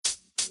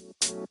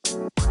All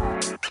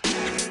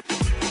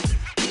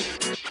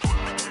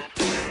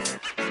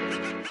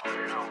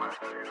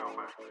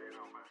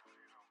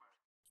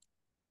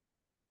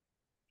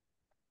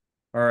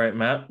right,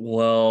 Matt.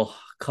 Well,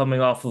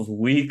 coming off of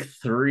week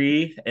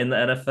three in the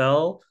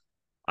NFL,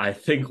 I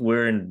think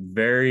we're in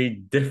very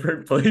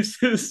different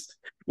places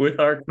with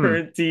our Hmm.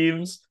 current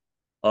teams.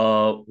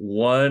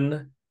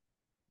 One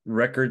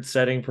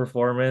record-setting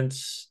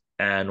performance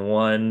and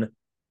one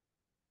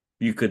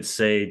you could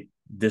say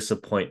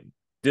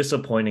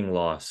disappointing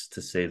loss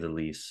to say the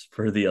least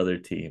for the other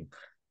team.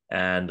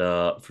 And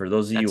for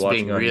those of you That's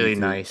being watching on really YouTube,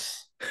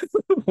 nice.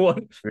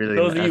 what Really,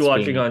 those of you that's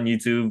watching being on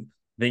YouTube,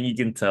 then you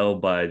can tell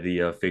by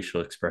the facial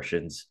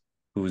expressions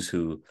who's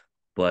who.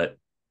 But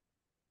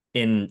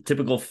in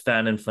typical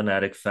fan and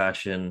fanatic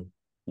fashion,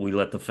 we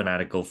let the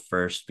fanatic go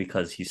first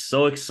because he's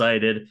so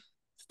excited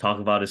to talk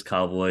about his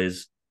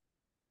Cowboys.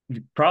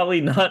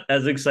 Probably not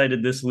as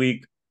excited this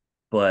week,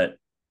 but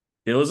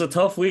it was a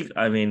tough week.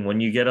 I mean,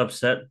 when you get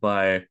upset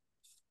by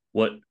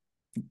what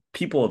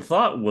people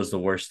thought was the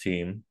worst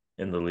team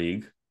in the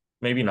league,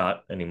 maybe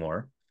not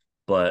anymore,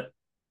 but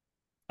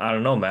I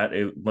don't know, Matt.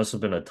 It must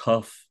have been a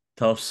tough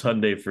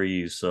Sunday for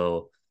you.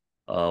 So,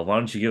 why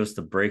don't you give us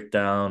the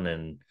breakdown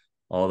and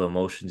all the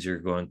emotions you're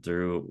going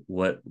through?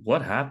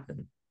 What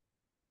happened?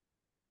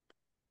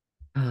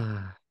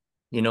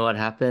 you know what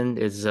happened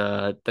is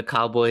the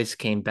Cowboys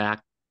came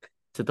back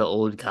to the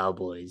old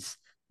Cowboys.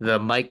 The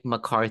Mike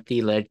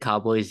McCarthy led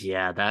Cowboys.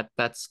 Yeah,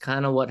 that's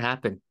kind of what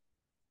happened.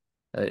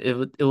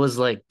 It was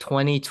like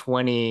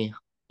 2020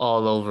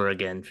 all over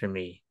again for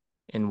me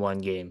in one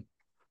game.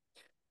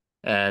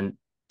 And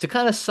to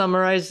kind of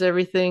summarize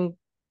everything,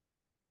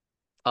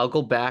 I'll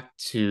go back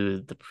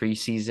to the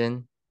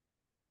preseason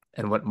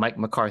and what Mike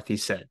McCarthy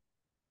said.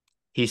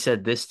 He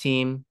said this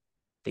team,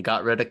 they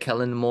got rid of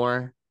Kellen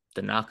Moore.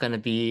 They're not going to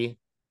be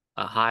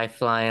a high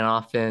flying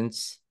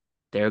offense.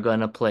 They're going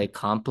to play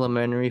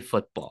complementary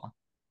football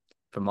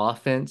from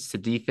offense to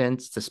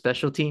defense to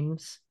special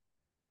teams.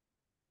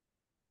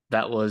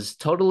 That was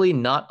totally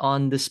not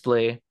on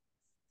display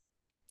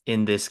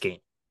in this game.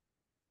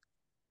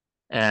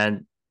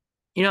 And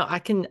I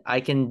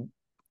can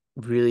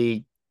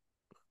really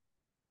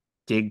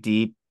dig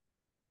deep,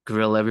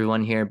 grill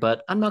everyone here,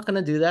 but I'm not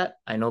going to do that.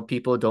 I know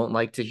people don't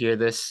like to hear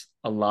this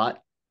a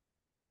lot.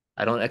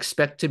 I don't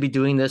expect to be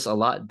doing this a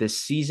lot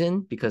this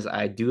season because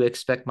I do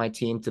expect my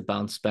team to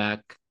bounce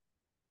back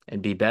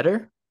and be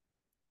better.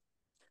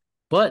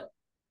 But,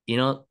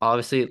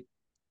 obviously,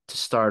 to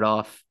start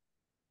off,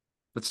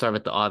 let's start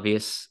with the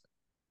obvious.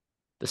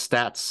 The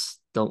stats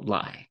don't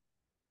lie.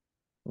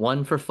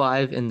 1 for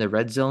 5 in the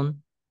red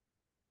zone.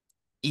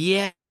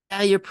 Yeah,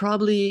 you're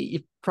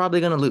probably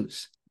gonna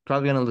lose.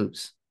 Probably gonna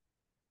lose.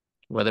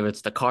 Whether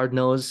it's the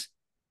Cardinals,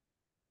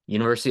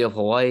 University of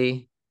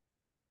Hawaii,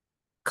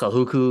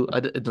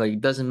 Kahuku, like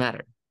it doesn't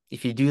matter.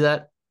 If you do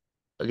that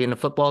in a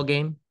football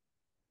game,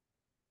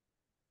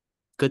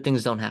 good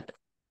things don't happen.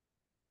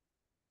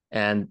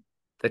 And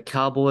the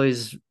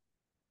Cowboys,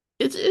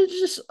 it's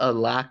just a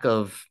lack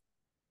of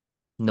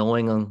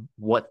knowing on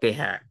what they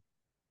had.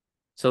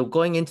 So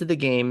going into the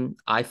game,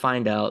 I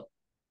find out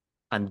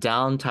I'm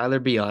down Tyler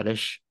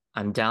Biotish,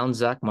 I'm down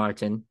Zach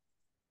Martin.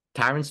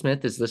 Tyron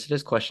Smith is listed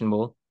as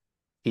questionable.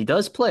 He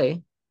does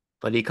play,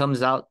 but he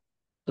comes out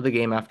of the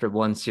game after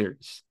one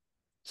series.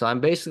 So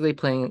I'm basically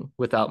playing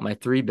without my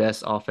three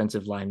best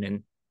offensive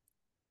linemen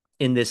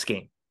in this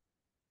game.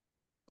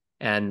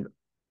 And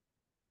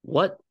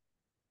what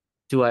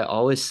do I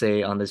always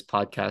say on this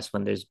podcast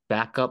when there's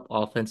backup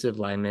offensive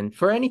linemen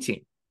for any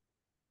team?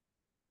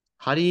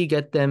 How do you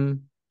get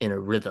them in a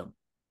rhythm?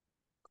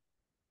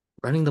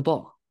 Running the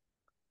ball.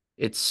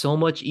 It's so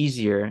much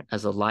easier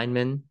as a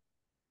lineman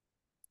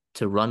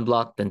to run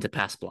block than to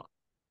pass block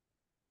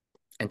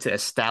and to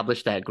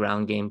establish that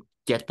ground game,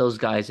 get those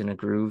guys in a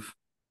groove.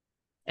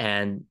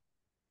 And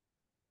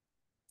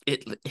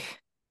it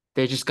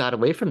they just got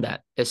away from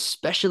that,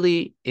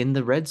 especially in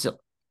the red zone.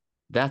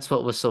 That's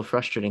what was so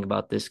frustrating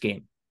about this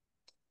game.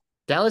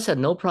 Dallas had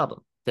no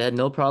problem. They had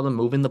no problem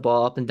moving the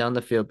ball up and down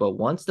the field, but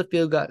once the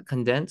field got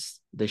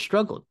condensed, they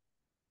struggled.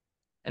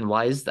 And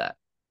why is that?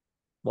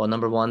 Well,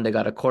 number one, they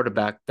got a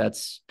quarterback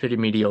that's pretty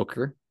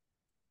mediocre.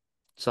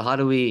 So how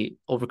do we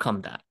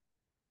overcome that?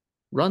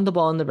 Run the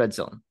ball in the red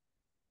zone.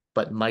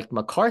 But Mike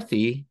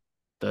McCarthy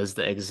does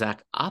the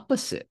exact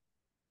opposite.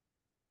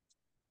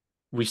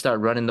 We start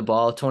running the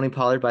ball. Tony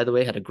Pollard, by the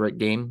way, had a great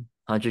game,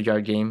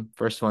 100-yard game,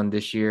 first one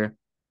this year,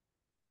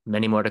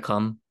 many more to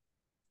come.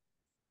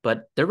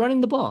 But they're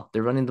running the ball.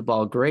 They're running the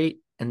ball great.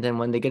 And then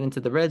when they get into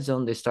the red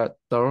zone, they start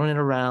throwing it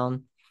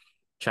around,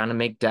 trying to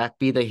make Dak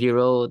be the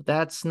hero.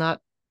 That's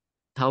not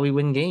how we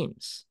win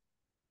games,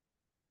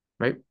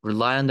 right?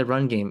 Rely on the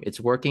run game. It's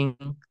working.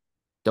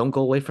 Don't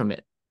go away from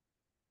it.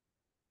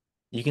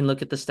 You can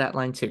look at the stat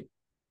line too.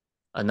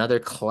 Another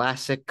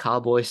classic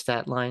Cowboy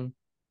stat line.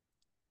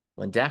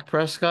 When Dak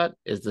Prescott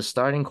is the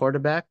starting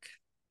quarterback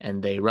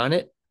and they run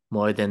it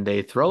more than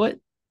they throw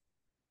it,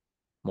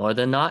 more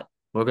than not,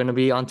 we're going to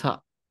be on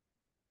top.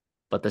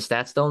 But the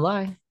stats don't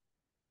lie.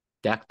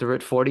 Dak threw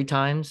it 40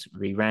 times.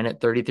 We ran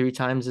it 33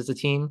 times as a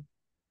team.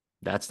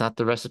 That's not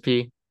the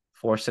recipe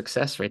for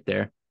success right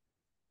there.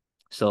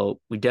 So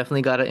we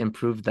definitely got to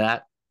improve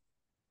that.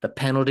 The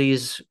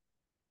penalties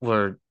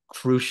were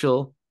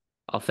crucial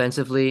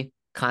offensively.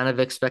 Kind of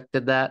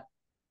expected that.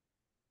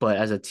 But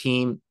as a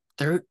team,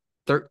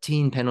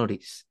 13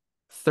 penalties.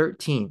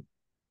 13.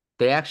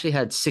 They actually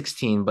had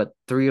 16, but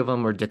three of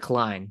them were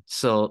declined.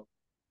 So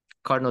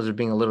Cardinals are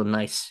being a little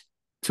nice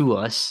to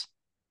us.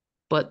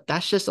 But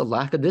that's just a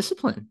lack of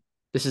discipline.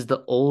 This is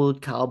the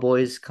old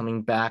Cowboys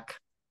coming back,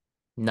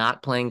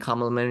 not playing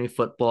complementary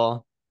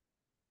football,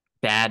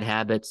 bad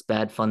habits,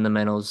 bad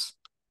fundamentals,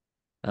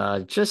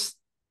 just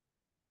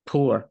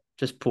poor,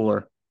 just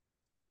poor.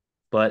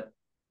 But,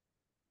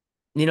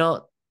 you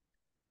know,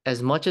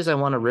 as much as I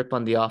want to rip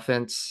on the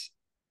offense,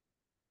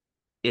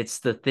 it's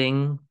the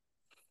thing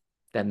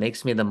that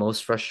makes me the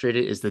most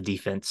frustrated is the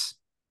defense.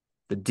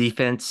 The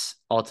defense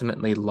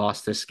ultimately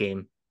lost this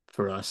game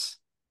for us.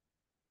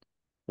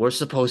 We're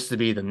supposed to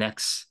be the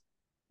next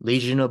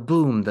Legion of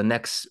Boom, the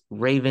next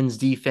Ravens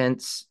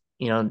defense,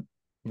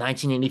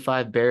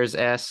 1985 Bears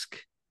esque.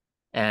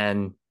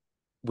 And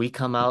we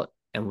come out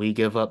and we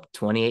give up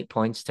 28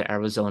 points to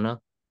Arizona,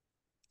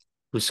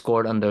 who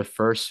scored on their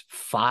first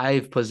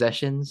 5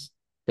 possessions.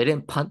 They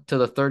didn't punt to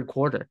the third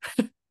quarter.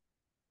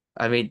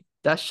 I mean,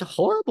 that's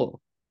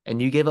horrible.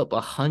 And you gave up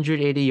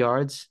 180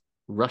 yards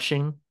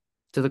rushing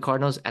to the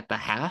Cardinals at the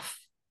half.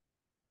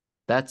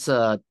 That's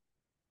a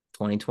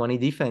 2020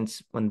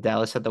 defense when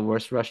Dallas had the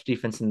worst rush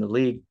defense in the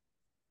league.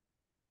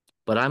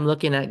 But I'm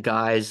looking at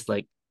guys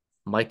like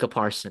Micah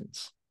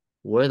Parsons.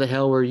 Where the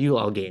hell were you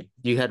all game?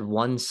 You had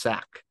 1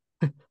 sack.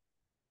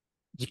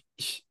 You,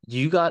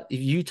 you got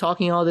you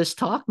talking all this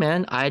talk,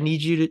 man. I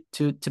need you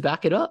to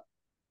back it up.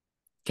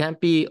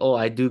 Can't be, oh,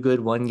 I do good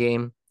one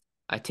game,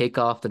 I take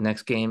off the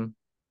next game.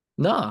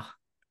 Nah,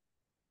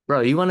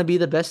 bro, you want to be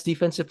the best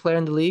defensive player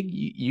in the league?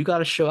 You got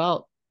to show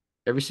out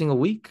every single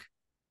week.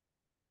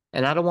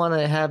 And I don't want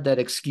to have that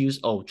excuse,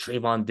 oh,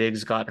 Trayvon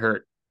Diggs got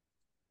hurt.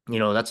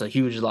 That's a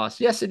huge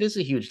loss. Yes, it is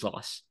a huge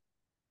loss.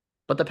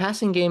 But the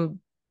passing game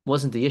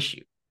wasn't the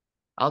issue.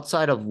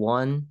 Outside of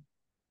one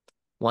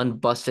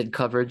busted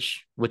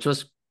coverage, which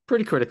was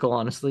pretty critical,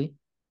 honestly.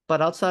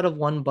 But outside of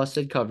one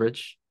busted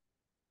coverage,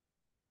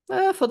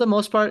 for the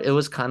most part, it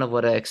was kind of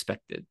what I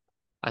expected.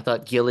 I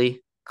thought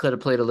Gilly could have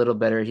played a little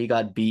better. He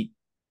got beat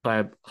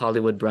by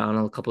Hollywood Brown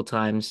a couple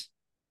times.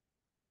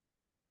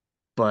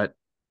 But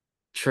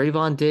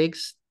Trayvon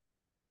Diggs,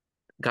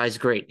 guy's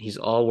great. He's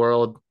all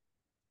world,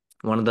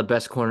 one of the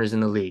best corners in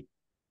the league.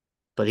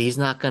 But he's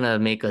not going to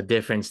make a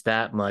difference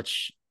that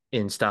much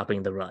in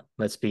stopping the run.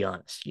 Let's be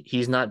honest.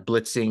 He's not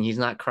blitzing. He's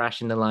not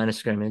crashing the line of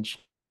scrimmage.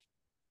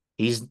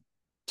 He's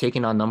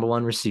taking on number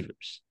one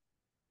receivers.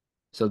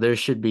 So there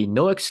should be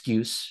no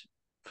excuse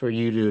for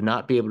you to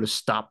not be able to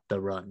stop the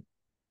run.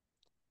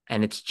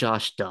 And it's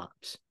Josh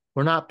Dobbs.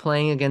 We're not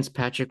playing against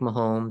Patrick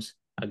Mahomes,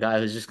 a guy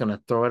who's just going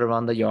to throw it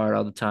around the yard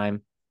all the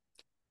time.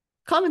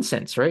 Common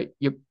sense, right?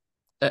 You're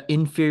an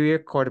inferior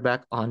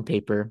quarterback on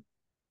paper.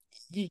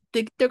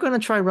 They're going to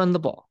try run the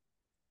ball,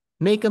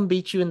 make them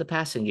beat you in the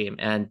passing game.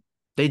 And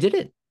they did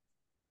it.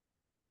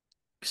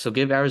 So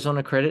give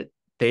Arizona credit.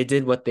 They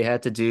did what they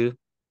had to do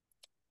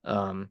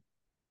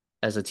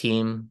as a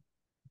team.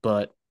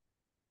 But,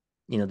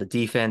 the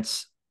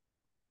defense,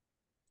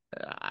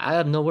 I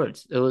have no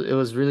words. It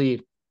was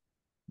really,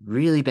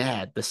 really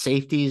bad. The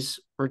safeties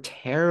were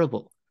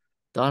terrible.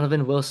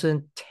 Donovan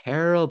Wilson,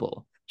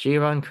 terrible.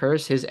 Jaron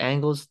Curse, his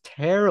angles,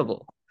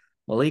 terrible.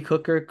 Malik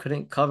Hooker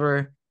couldn't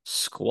cover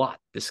squat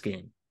this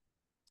game.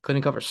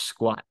 Couldn't cover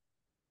squat.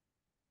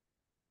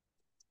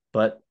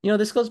 But,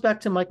 this goes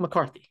back to Mike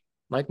McCarthy.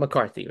 Mike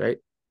McCarthy, right?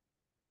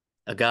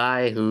 A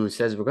guy who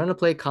says we're going to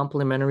play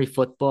complementary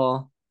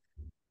football.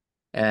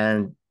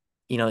 And,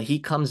 he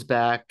comes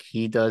back.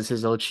 He does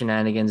his old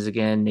shenanigans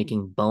again,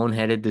 making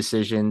boneheaded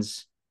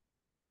decisions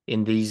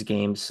in these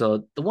games.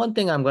 So the one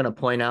thing I'm going to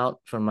point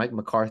out from Mike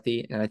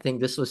McCarthy, and I think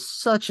this was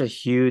such a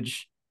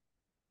huge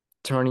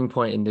turning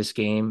point in this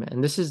game,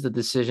 and this is the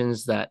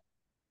decisions that,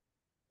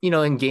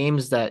 in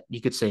games that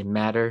you could say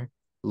matter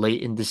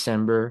late in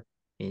December,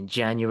 in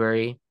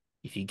January,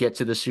 if you get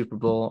to the Super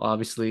Bowl,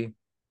 obviously.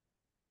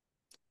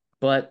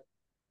 But,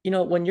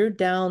 when you're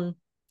down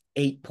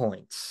 8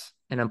 points,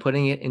 and I'm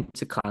putting it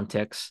into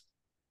context,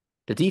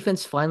 the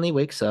defense finally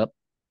wakes up.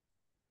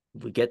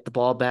 We get the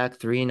ball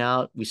back, 3 and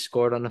out. We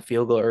scored on a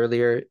field goal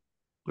earlier.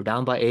 We're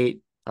down by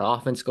 8. Our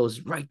offense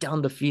goes right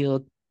down the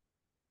field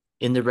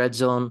in the red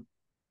zone.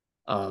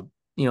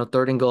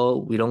 3rd and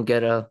goal. We don't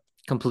get a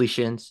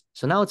completions.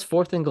 So now it's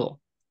 4th and goal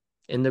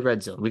in the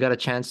red zone. We got a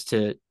chance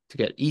to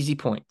get easy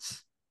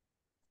points.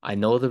 I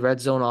know the red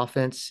zone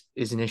offense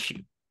is an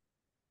issue.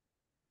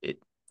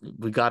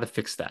 We got to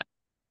fix that.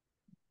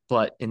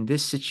 But in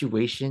this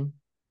situation,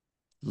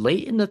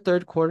 late in the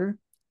third quarter,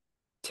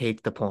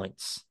 take the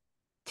points.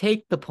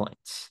 Take the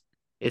points.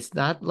 It's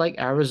not like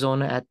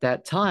Arizona at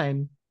that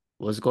time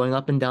was going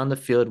up and down the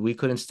field. We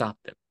couldn't stop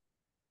them.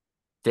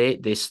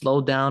 They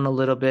slowed down a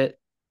little bit.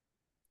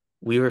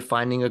 We were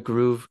finding a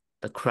groove.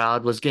 The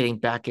crowd was getting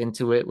back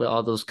into it with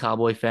all those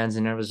Cowboy fans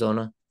in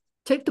Arizona.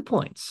 Take the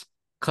points,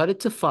 cut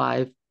it to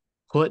 5,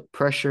 put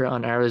pressure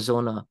on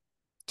Arizona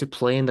to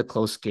play in the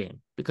close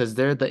game because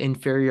they're the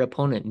inferior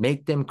opponent.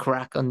 Make them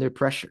crack under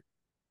pressure.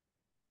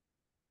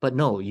 But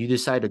no, you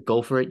decide to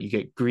go for it. You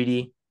get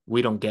greedy.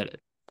 We don't get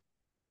it.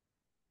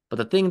 But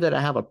the thing that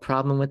I have a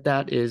problem with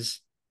that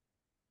is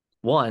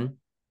one,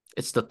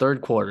 it's the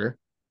third quarter.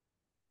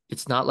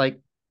 It's not like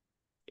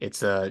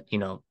it's 2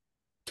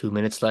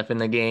 minutes left in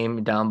the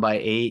game, down by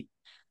 8,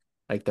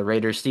 like the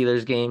Raiders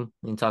Steelers game.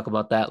 We can talk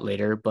about that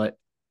later, but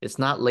it's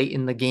not late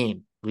in the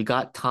game. We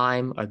got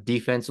time. Our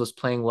defense was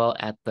playing well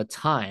at the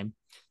time.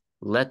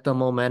 Let the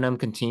momentum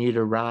continue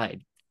to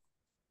ride.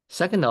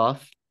 Second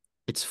off,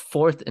 it's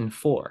 4th and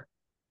 4.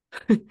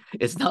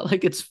 It's not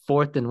like it's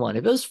 4th and 1.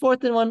 If it was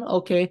 4th and 1,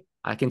 okay,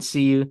 I can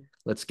see you.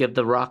 Let's give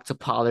the rock to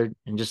Pollard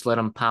and just let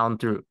him pound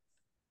through.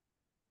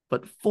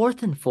 But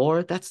 4th and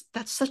 4, that's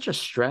such a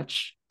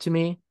stretch to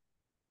me.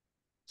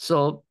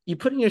 So you're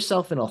putting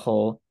yourself in a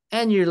hole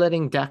and you're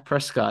letting Dak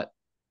Prescott,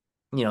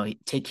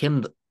 take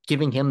him,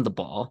 giving him the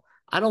ball.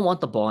 I don't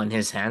want the ball in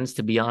his hands,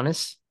 to be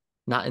honest,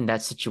 not in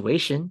that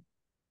situation.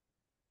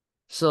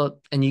 So,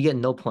 and you get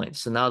no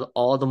points. So now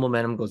all the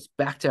momentum goes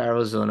back to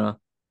Arizona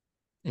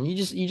and you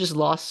just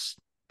lost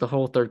the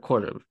whole third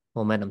quarter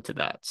momentum to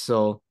that.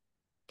 So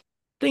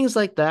things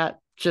like that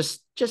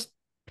just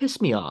piss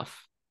me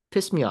off.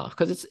 Piss me off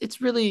because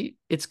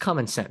it's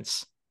common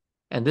sense.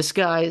 And this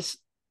guy's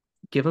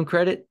give him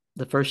credit.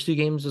 The first 2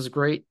 games was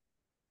great,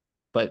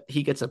 but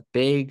he gets a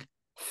big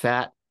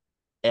fat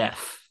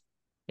F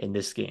in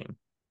this game.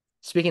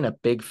 Speaking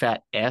of big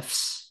fat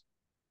Fs,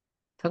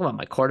 talking about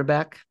my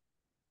quarterback,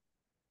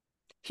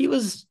 he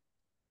was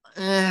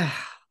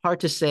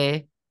hard to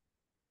say.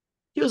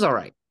 He was all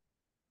right.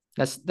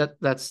 That's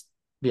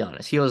be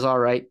honest. He was all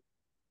right.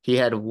 He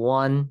had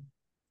one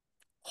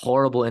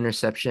horrible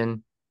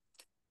interception.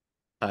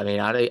 I mean,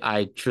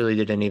 I truly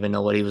didn't even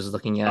know what he was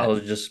looking I at.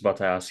 was just about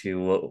to ask you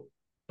what.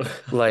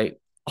 Like,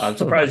 I'm oh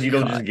surprised my you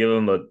don't just God. give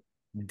him a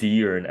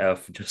D or an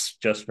F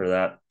just for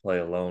that play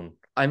alone.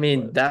 I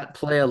mean, But that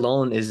play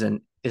alone is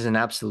an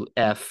absolute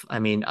F. I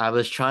mean, I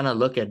was trying to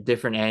look at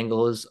different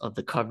angles of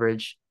the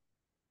coverage.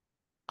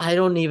 I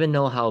don't even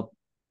know how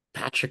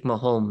Patrick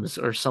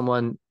Mahomes or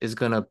someone is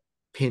gonna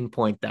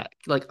pinpoint that.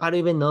 Like, I don't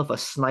even know if a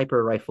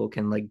sniper rifle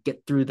can like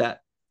get through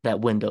that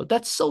window.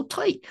 That's so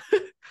tight.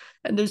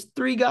 And there's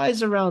 3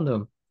 guys around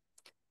them.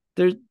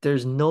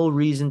 There's no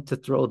reason to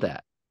throw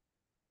that.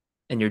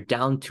 And you're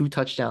down 2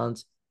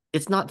 touchdowns.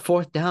 It's not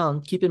 4th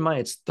down. Keep in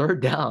mind it's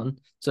 3rd down.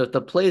 So if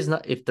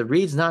the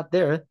read's not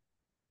there,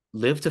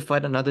 live to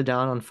fight another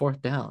down on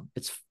 4th down.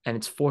 It's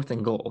 4th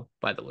and goal,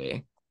 by the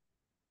way.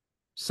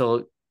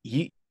 So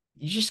you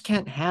just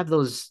can't have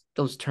those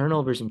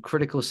turnovers in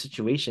critical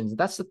situations.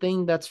 That's the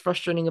thing that's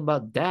frustrating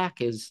about Dak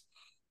is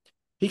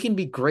he can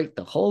be great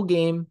the whole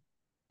game,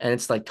 and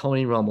it's like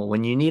Tony Romo.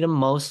 When you need him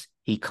most,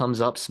 he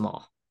comes up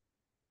small.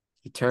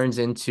 He turns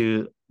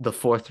into the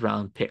 4th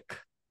round pick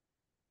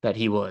that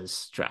he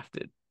was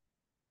drafted.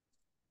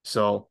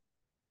 So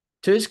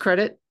to his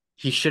credit,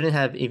 he shouldn't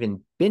have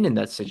even been in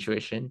that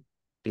situation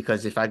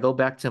because if I go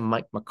back to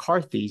Mike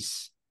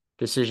McCarthy's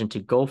decision to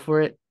go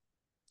for it,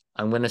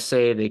 I'm going to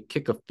say they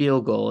kick a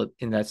field goal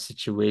in that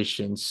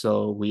situation.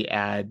 So we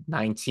add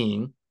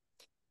 19.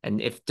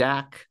 And if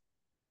Dak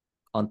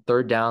on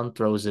 3rd down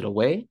throws it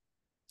away,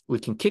 we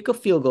can kick a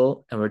field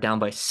goal and we're down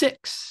by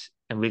 6.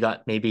 And we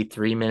got maybe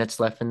 3 minutes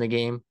left in the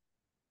game.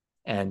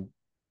 And,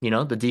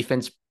 the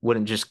defense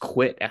wouldn't just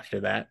quit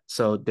after that.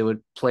 So they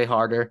would play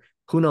harder.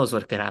 Who knows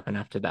what could happen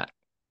after that?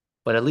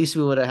 But at least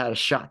we would have had a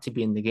shot to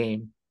be in the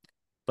game.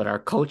 But our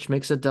coach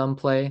makes a dumb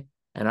play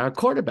and our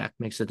quarterback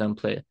makes a dumb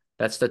play.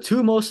 That's the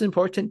 2 most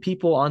important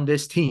people on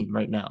this team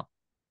right now,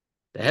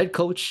 the head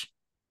coach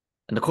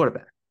and the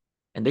quarterback,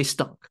 and they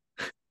stunk.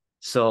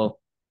 So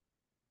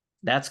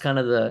that's kind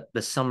of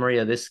the summary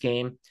of this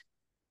game.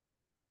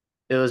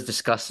 It was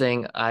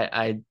disgusting.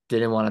 I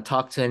didn't want to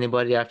talk to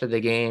anybody after the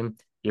game.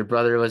 Your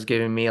brother was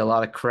giving me a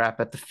lot of crap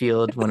at the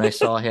field when I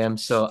saw him.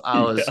 So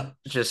yeah.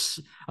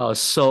 I was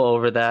so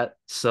over that.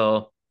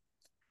 So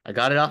I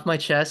got it off my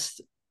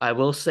chest. I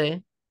will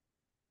say,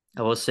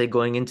 I will say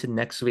going into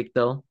next week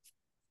though,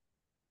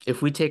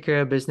 if we take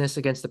care of business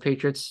against the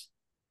Patriots,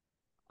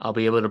 I'll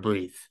be able to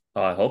breathe.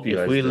 Oh, I hope you If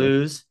guys we do.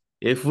 lose,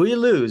 if we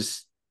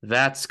lose,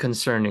 that's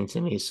concerning to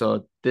me.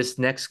 So this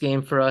next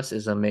game for us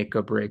is a make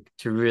or break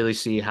to really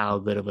see how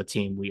good of a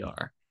team we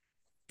are.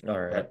 All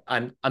right.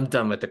 But I'm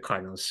done with the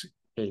Cardinals.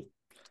 A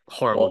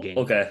horrible Well, game.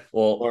 okay.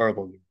 Well,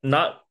 Horrible game.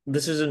 not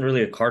this isn't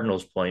really a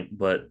Cardinals point,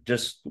 but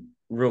just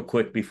real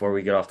quick before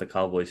we get off the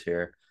Cowboys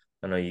here.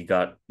 I know you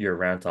got your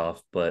rant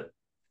off, but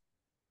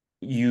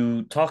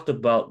you talked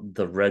about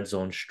the red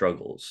zone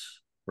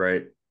struggles,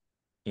 right?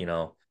 You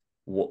know,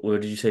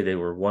 what did you say they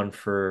were 1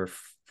 for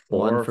 4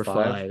 One or for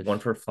five? five. 1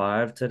 for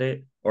 5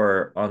 today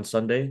or on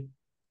Sunday?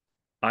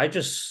 I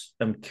just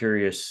am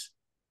curious,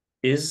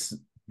 is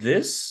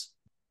this,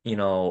 you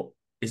know,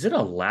 is it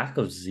a lack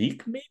of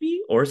Zeke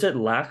maybe? Or is it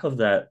lack of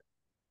that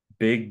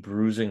big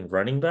bruising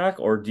running back,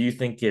 or do you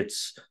think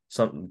it's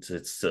something?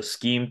 It's a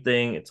scheme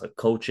thing. It's a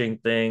coaching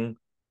thing.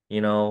 You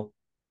know,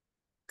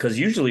 because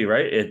usually,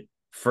 right, it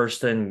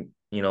first and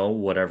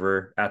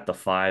whatever at the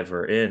five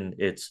or in,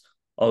 it's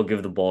I'll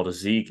give the ball to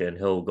Zeke and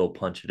he'll go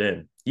punch it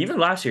in. Even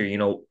last year,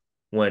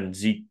 when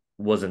Zeke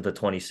wasn't the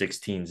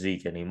 2016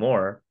 Zeke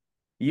anymore,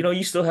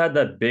 you still had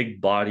that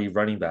big body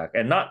running back,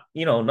 and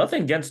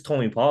nothing against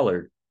Tony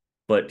Pollard,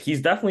 but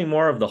he's definitely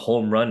more of the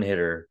home run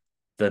hitter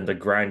than the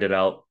grinded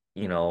out,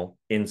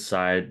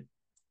 inside,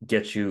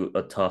 get you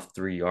a tough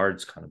 3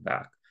 yards kind of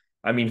back.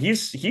 I mean,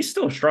 he's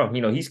still strong,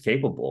 he's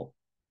capable,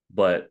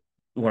 but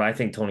when I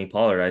think Tony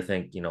Pollard, I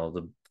think,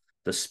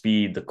 the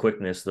speed, the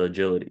quickness, the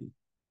agility.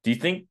 Do you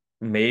think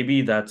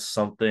maybe that's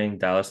something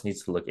Dallas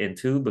needs to look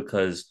into?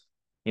 Because,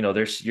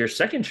 there's your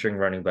second string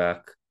running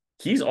back.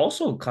 He's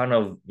also kind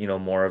of,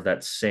 more of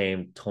that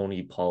same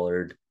Tony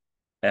Pollard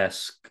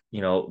esque,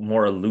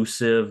 more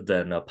elusive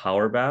than a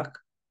power back.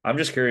 I'm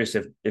just curious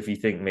if you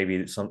think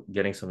maybe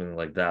getting something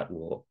like that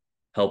will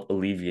help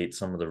alleviate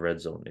some of the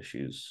red zone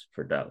issues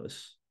for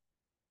Dallas.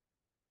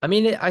 I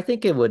mean, I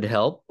think it would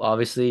help.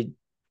 Obviously,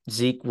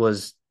 Zeke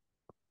was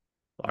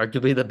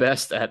arguably the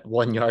best at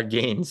 1 yard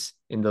gains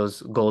in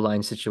those goal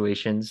line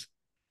situations.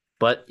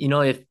 But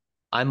if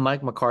I'm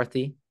Mike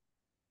McCarthy,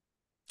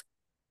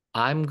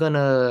 I'm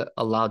gonna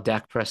allow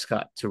Dak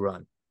Prescott to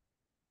run.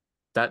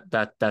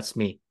 That's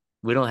me.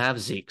 We don't have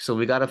Zeke, so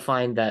we got to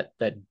find that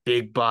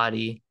big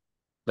body.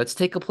 Let's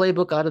take a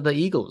playbook out of the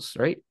Eagles,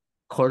 right?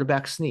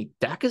 Quarterback sneak.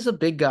 Dak is a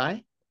big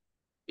guy.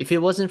 If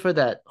it wasn't for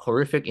that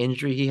horrific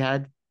injury he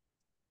had,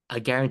 I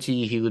guarantee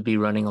you he would be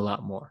running a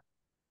lot more.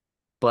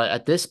 But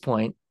at this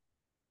point,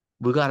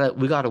 we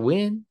gotta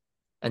win.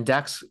 And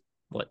Dak's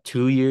what,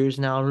 2 years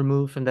now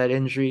removed from that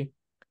injury.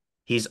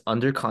 He's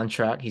under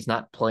contract. He's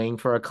not playing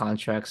for a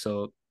contract,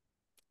 so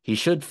he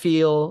should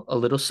feel a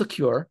little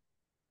secure.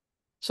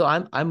 So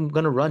I'm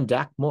gonna run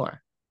Dak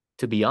more,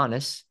 to be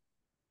honest,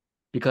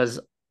 because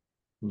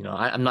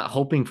I'm not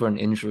hoping for an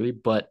injury,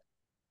 but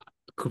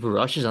Cooper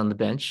Rush is on the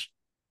bench.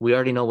 We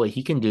already know what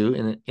he can do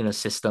in a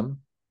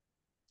system.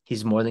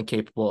 He's more than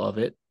capable of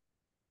it.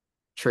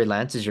 Trey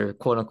Lance is your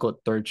quote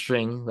unquote third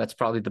string. That's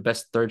probably the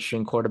best third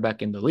string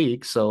quarterback in the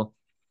league. So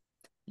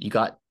you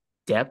got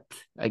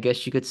depth, I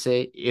guess you could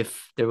say,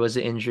 if there was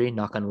an injury,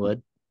 knock on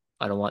wood.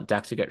 I don't want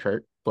Dak to get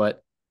hurt,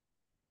 but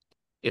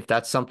if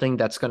that's something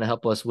that's going to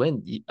help us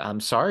win, I'm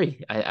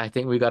sorry. I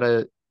think we got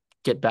to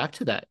get back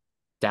to that.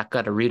 Dak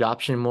got to read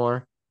option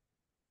more,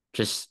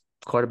 just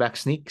quarterback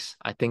sneaks.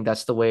 I think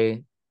that's the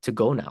way to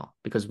go now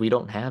because we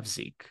don't have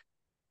Zeke.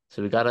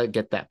 So we got to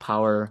get that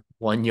power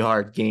 1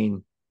 yard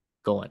gain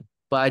going.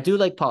 But I do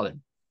like Pollard.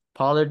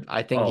 Pollard,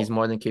 I think he's Oh,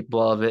 more than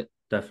capable of it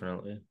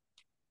definitely.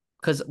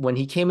 because when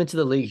he came into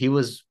the league, he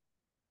was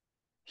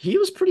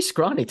pretty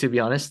scrawny to be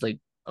honest, like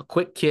a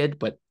quick kid,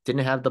 but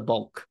didn't have the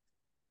bulk.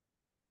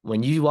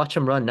 When you watch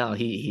him run now,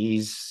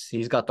 he's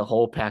got the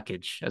whole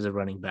package as a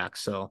running back.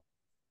 So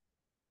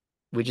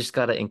we just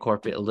got to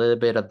incorporate a little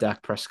bit of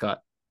Dak Prescott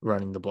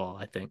running the ball,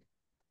 I think.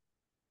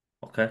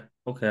 Okay.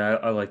 Okay.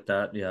 I like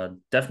that. Yeah.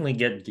 Definitely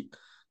get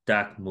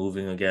Dak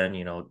moving again,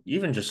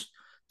 even just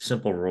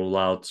simple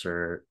rollouts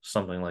or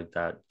something like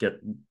that.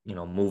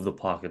 Move the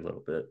pocket a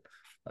little bit.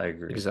 I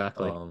agree.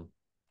 Exactly.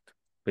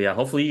 But yeah,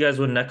 hopefully you guys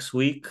win next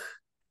week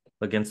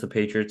against the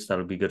Patriots.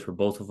 That'll be good for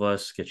both of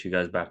us, get you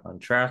guys back on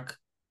track.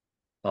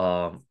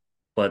 Um,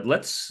 but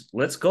let's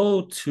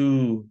go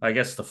to, I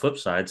guess, the flip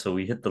side. So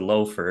we hit the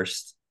low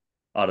first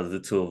out of the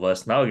two of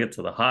us. Now we get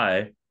to the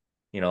high.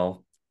 You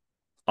know,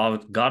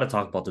 I've got to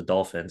talk about the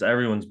Dolphins.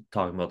 Everyone's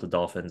talking about the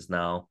Dolphins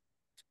now.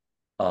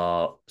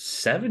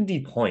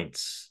 70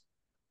 points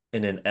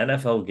in an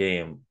NFL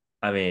game.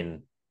 I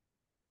mean,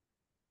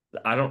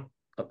 I don't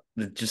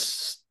it's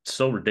just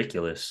so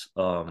ridiculous.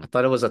 I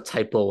thought it was a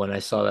typo when I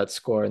saw that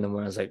score, and then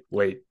when I was like,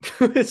 wait,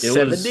 it's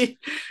It was 70?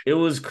 it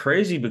was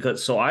crazy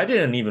because so I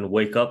didn't even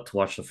wake up to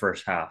watch the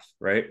first half,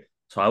 right?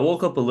 So I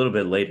woke up a little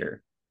bit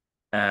later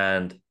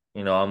and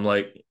I'm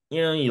like,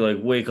 you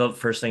like wake up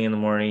first thing in the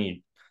morning,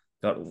 you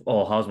got,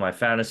 oh, how's my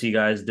fantasy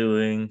guys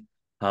doing?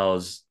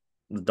 How's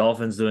the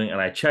Dolphins doing?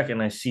 And I check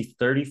and I see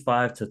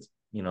 35 to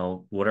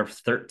whatever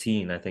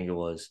 13, I think it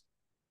was.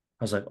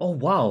 I was like, oh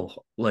wow,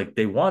 like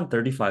they won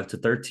 35 to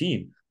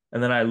 13.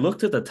 And then I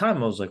looked at the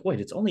time, I was like, wait,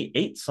 it's only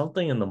 8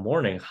 something in the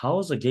morning. How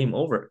is the game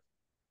over?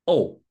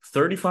 Oh,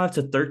 35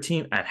 to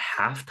 13 at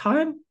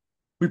halftime?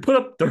 We put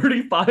up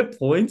 35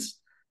 points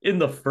in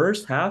the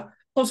first half.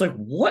 I was like,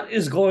 what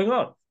is going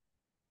on?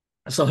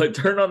 So I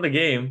turned on the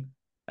game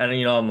and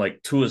I'm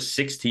like 2 of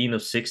 16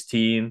 of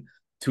 16,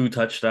 2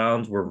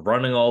 touchdowns. We're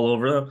running all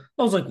over them.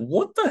 I was like,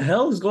 what the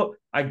hell is going?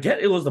 I get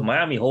it was the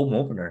Miami home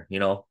opener,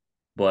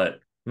 but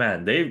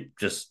man, they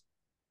just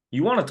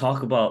you want to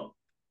talk about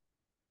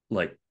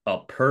like a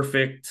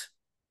perfect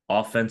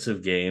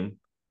offensive game.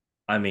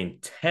 I mean,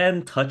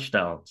 10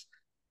 touchdowns,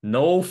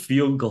 no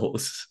field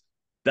goals.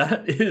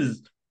 That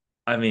is,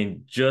 I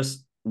mean,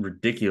 just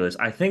ridiculous.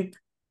 I think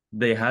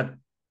they had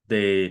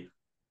they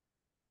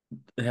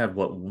had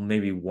what,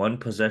 maybe one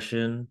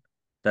possession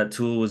that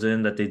Tua was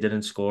in that they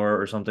didn't score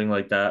or something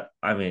like that.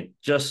 I mean,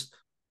 just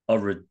a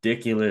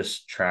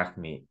ridiculous track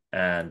meet.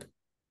 And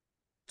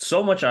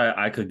so much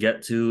I could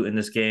get to in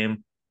this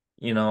game.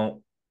 You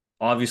know,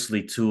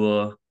 obviously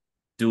Tua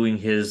doing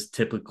his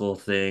typical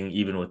thing,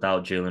 even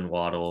without Jalen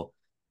Waddle,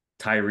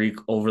 Tyreek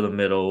over the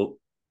middle,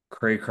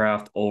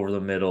 Craycraft over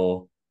the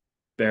middle,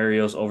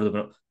 Barrios over the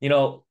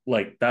middle.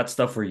 Like that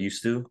stuff we're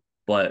used to.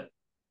 But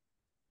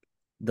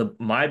the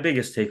my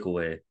biggest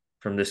takeaway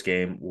from this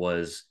game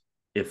was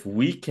if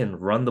we can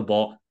run the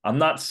ball, I'm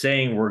not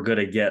saying we're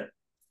gonna get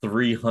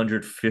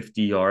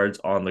 350 yards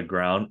on the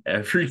ground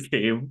every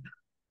game,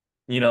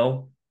 you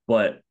know,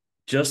 but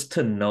just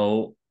to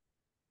know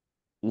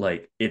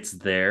like it's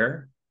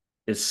there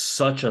is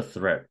such a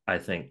threat, I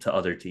think, to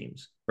other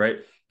teams, right?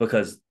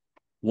 Because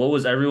what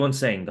was everyone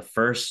saying the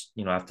first,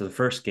 after the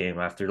first game,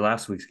 after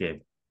last week's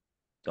game?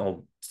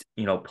 Oh,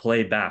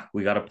 play back.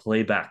 We got to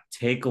play back.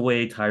 Take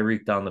away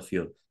Tyreek down the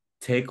field.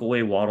 Take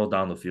away Waddle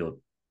down the field.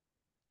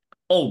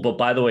 Oh, but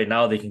by the way,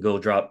 now they can go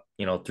drop,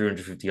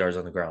 350 yards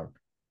on the ground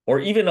or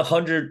even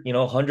 100,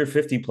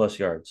 150 plus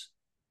yards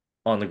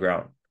on the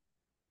ground,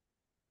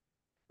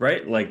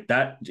 right? Like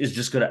that is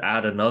just going to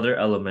add another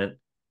element,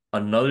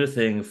 another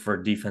thing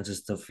for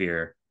defenses to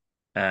fear.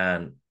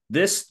 And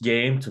this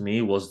game to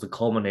me was the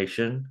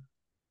culmination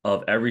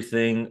of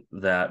everything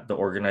that the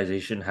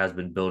organization has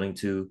been building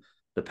to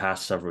the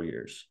past several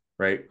years,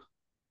 right?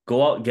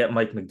 Go out and get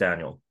Mike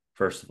McDaniel,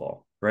 first of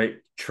all, right?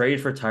 Trade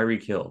for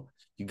Tyreek Hill.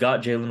 You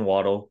got Jalen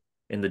Waddle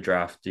in the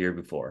draft the year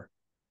before.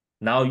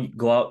 Now you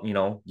go out,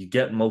 you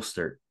get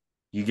Mostert,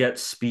 you get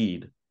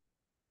speed,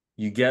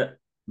 you get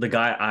the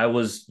guy I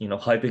was,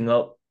 hyping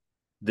up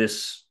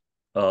this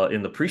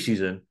in the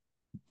preseason,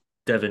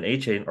 Devon A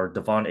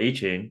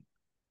Chain,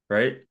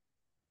 right?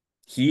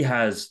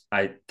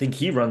 I think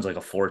he runs like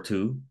a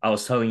 4.2. I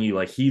was telling you,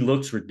 like, he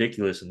looks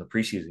ridiculous in the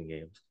preseason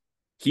games.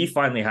 He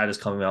finally had his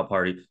coming out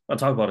party. I'll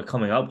talk about a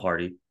coming out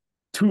party.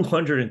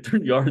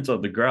 203 yards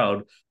on the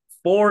ground,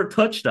 four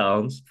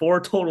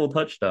total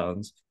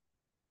touchdowns.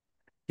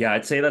 Yeah,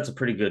 I'd say that's a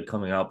pretty good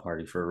coming out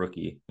party for a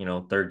rookie,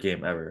 third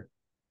game ever.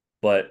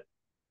 But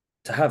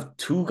to have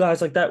two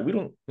guys like that, we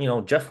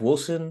don't, Jeff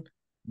Wilson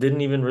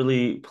didn't even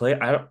really play.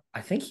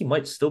 I think he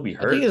might still be I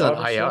think hurt, he's on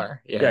honestly.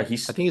 IR. Yeah, Yeah, I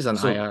he's think he's on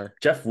so IR.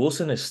 Jeff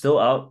Wilson is still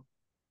out.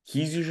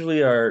 He's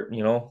usually our,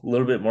 a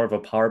little bit more of a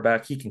power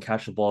back. He can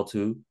catch the ball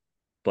too.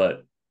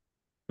 But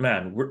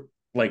man, we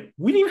didn't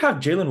even have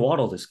Jalen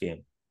Waddle this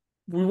game.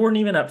 We weren't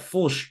even at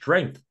full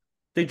strength.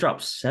 They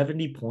dropped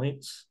 70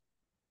 points.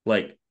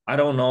 Like, I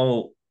don't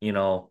know,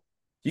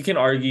 you can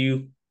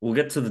argue. We'll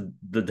get to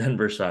the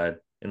Denver side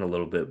in a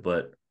little bit,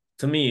 but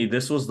to me,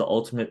 this was the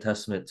ultimate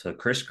testament to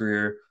Chris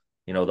Greer,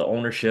 the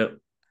ownership,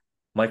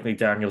 Mike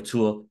McDaniel,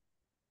 Tua.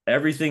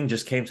 Everything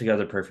just came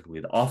together perfectly.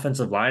 The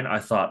offensive line, I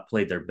thought,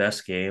 played their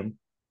best game,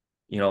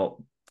 you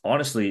know,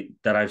 honestly,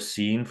 that I've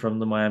seen from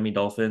the Miami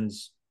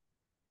Dolphins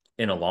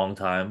in a long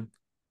time,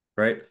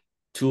 right?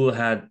 Tua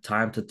had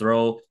time to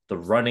throw. The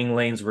running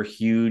lanes were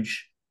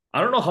huge.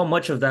 I don't know how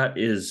much of that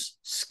is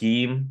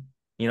scheme,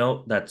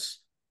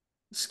 that's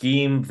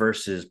scheme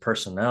versus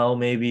personnel,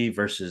 maybe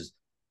versus,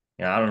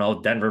 I don't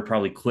know. Denver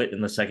probably quit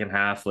in the second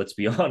half, let's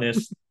be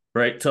honest,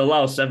 right? To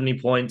allow 70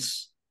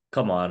 points,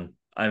 come on.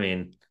 I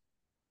mean,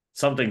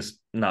 something's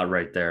not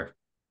right there.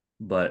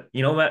 But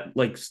Matt,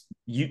 like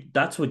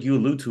that's what you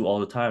allude to all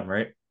the time,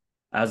 right?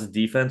 As a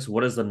defense,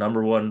 what is the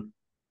number one,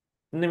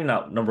 maybe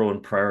not number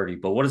one priority,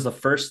 but what is the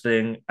first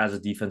thing as a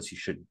defense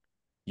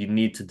you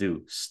need to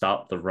do?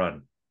 Stop the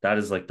run. That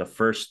is like the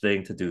first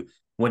thing to do.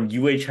 When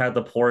UH had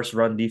the poorest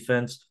run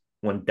defense,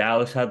 when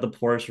Dallas had the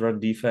poorest run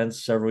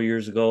defense several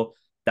years ago,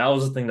 that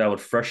was the thing that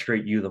would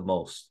frustrate you the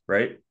most,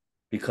 right?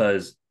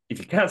 Because if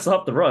you can't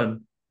stop the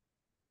run,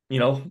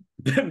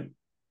 then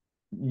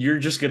you're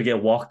just gonna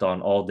get walked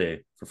on all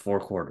day for 4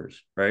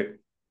 quarters, right?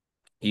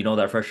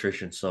 That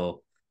frustration.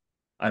 So,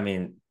 I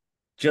mean,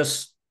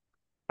 just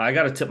I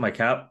gotta tip my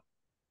cap.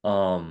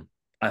 Um,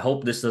 I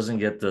hope this doesn't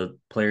get the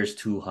players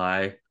too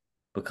high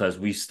because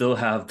we still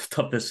have the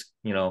toughest,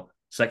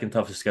 second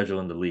toughest schedule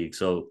in the league.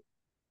 So,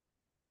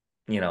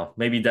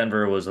 maybe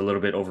Denver was a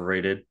little bit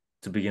overrated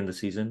to begin the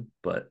season,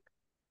 but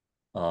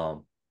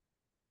um,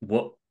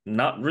 what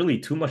not really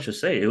too much to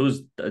say. It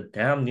was a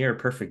damn near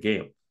perfect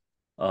game.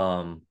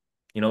 Um,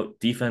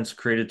 defense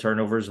created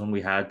turnovers when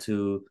we had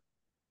to.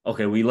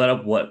 Okay, we let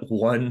up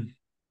one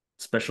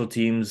special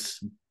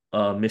teams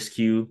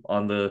miscue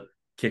on the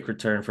kick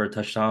return for a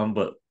touchdown,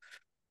 but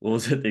what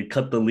was it? They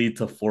cut the lead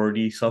to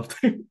 40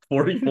 something,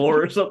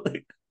 44 or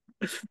something.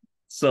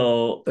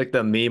 So Like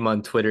the meme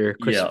on Twitter,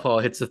 Chris yeah. Paul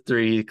hits a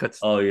three, Oh cuts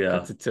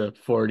yeah. it to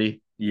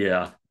 40.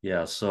 Yeah.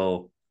 Yeah.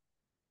 So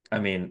I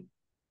mean,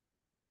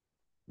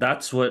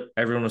 that's what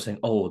everyone was saying.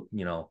 Oh,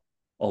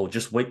 oh,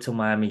 just wait till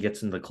Miami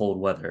gets in the cold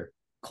weather.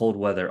 Cold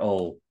weather.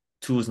 Oh,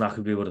 Tua's not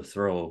gonna be able to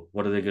throw.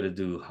 What are they gonna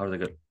do? How are they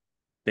gonna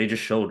they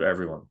just showed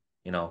everyone,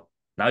 you know.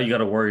 Now you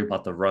gotta worry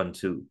about the run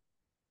too.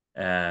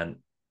 And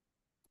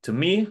to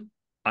me,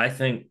 I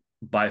think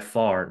by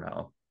far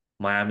now,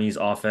 Miami's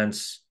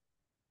offense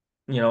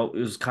it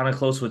was kind of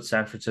close with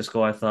San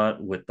Francisco, I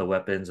thought, with the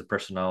weapons and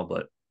personnel,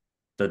 but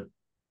the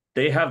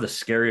they have the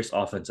scariest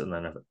offense in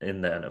the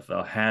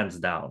NFL, hands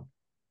down,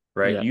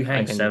 right? Yeah, You I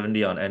hang can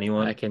 70 on I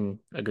anyone can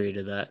agree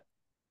to that.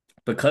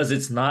 because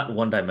it's not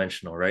one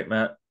dimensional, right,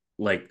 Matt?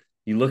 Like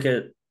you look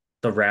at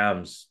the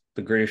Rams,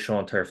 the greatest show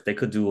on turf, they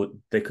could do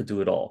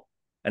it all.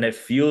 And it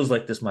feels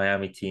like this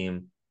Miami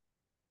team.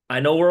 I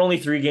know we're only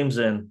 3 games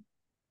in.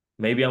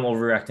 Maybe I'm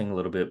overreacting a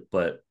little bit,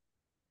 but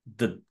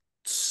the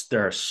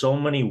there are so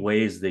many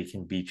ways they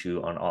can beat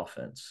you on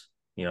offense.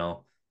 You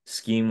know,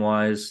 scheme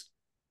wise,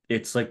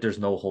 it's like there's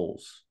no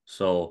holes.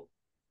 So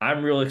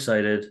I'm real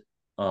excited.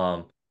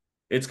 Um,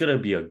 it's gonna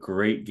be a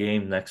great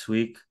game next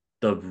week.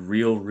 The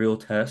real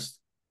test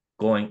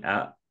going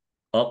at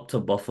up to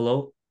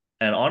Buffalo.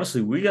 And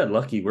honestly, we got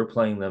lucky. We're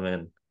playing them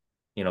in,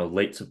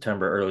 late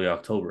September, early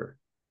October.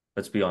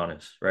 Let's be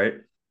honest, right?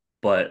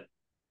 But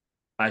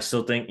I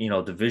still think,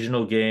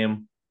 divisional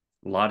game,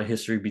 a lot of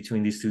history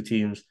between these two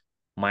teams.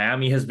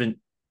 Miami has been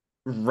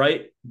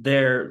right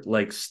there,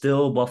 like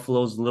still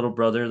Buffalo's little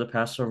brother the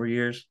past several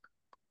years.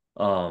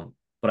 But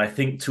I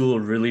think Tua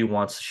really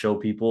wants to show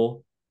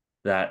people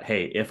that,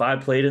 hey, if I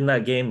played in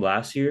that game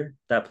last year,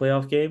 that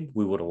playoff game,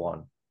 we would have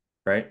won,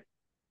 right?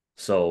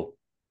 So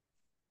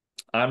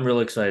I'm real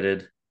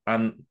excited.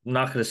 I'm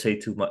not going to say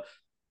too much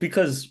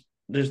because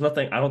there's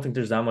nothing, I don't think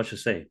there's that much to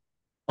say.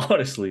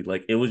 Honestly,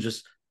 like it was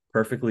just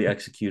perfectly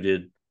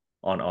executed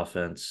on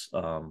offense.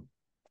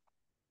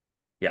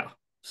 Yeah.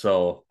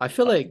 So, I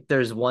feel like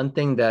there's one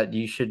thing that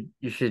you should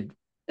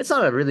it's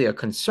not really a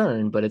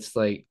concern, but it's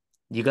like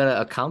you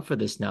gotta account for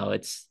this now.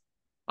 It's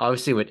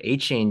obviously with A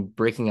Chain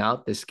breaking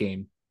out this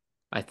game.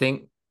 I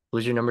think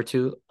who's your number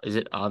two? Is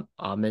it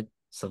Ahmed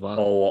Savak?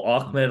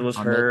 Ahmed was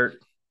Ahmed.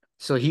 hurt.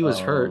 So he was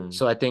hurt. Um,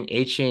 So I think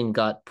A Chain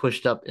got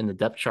pushed up in the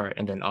depth chart,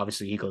 and then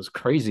obviously he goes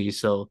crazy.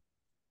 So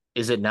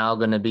is it now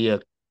going to be a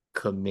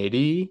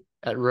committee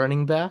at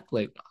running back?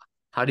 Like,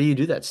 how do you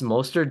do that? So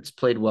Mostert's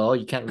played well.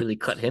 You can't really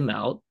cut him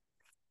out.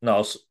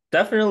 no,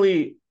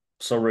 definitely.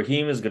 So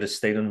Raheem is going to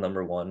stay the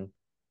number one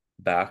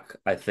back,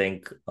 I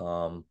think.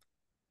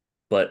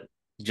 But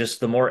just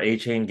the more A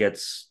Chain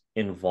gets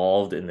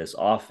involved in this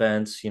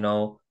offense,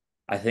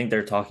 I think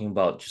they're talking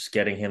about just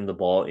getting him the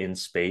ball in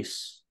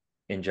space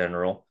in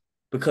general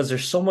because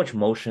there's so much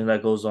motion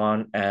that goes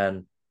on.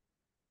 And,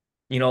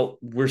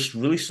 we're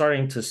really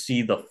starting to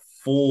see the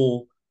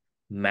full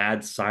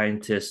mad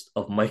scientist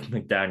of Mike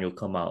McDaniel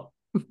come out.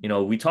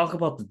 We talk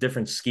about the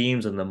different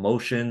schemes and the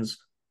motions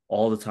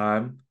all the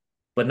time,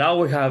 but now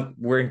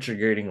we're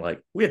integrating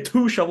like we had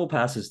 2 shovel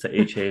passes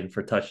to A Chain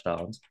for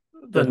touchdowns,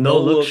 The the no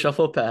look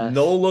shuffle no pass.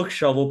 look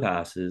shovel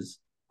passes,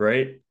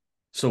 right?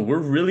 So we're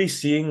really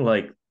seeing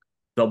like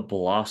the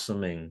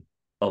blossoming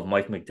of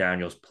Mike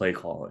McDaniel's play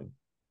calling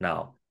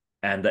now.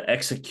 And the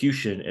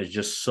execution is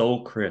just so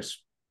crisp.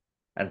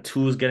 And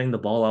two is getting the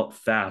ball out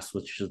fast,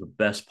 which is the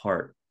best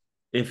part.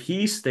 If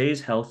he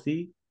stays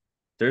healthy,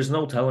 there's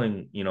no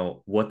telling,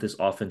 what this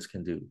offense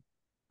can do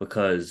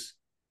because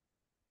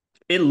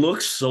it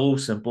looks so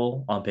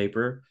simple on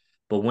paper,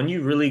 but when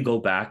you really go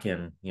back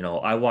and,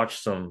 I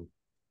watched some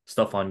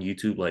stuff on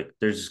YouTube, like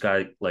there's this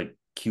guy like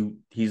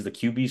he's the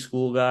QB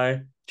school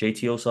guy,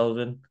 JT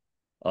O'Sullivan.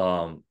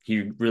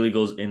 He really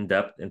goes in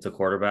depth into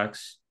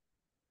quarterbacks.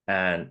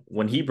 And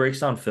when he breaks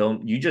down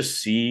film, you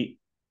just see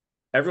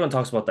everyone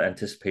talks about the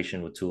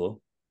anticipation with Tua,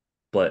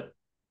 but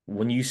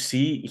when you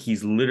see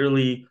he's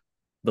literally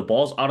the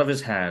ball's out of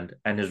his hand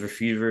and his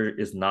receiver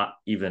is not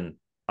even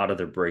out of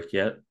their break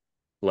yet,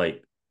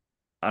 like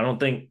I don't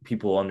think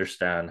people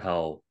understand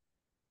how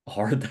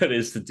hard that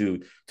is to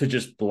do to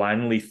just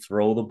blindly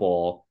throw the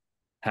ball,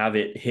 have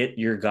it hit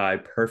your guy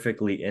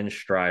perfectly in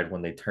stride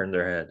when they turn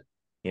their head.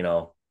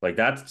 Like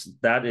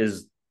that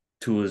is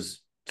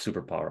Tua's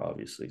superpower,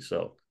 obviously.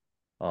 So,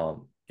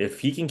 if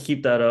he can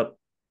keep that up,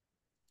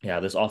 yeah,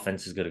 this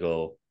offense is gonna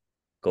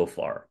go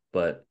far.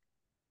 But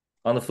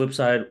on the flip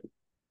side,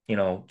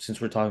 since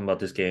we're talking about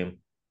this game,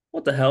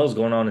 what the hell is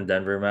going on in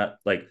Denver, Matt?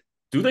 Like,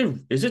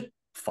 is it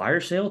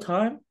fire sale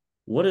time?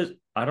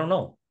 I don't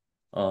know.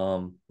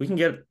 We can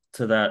get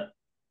to that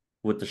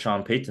with the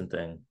Sean Payton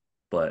thing,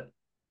 but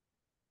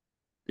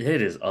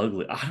it is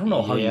ugly. I don't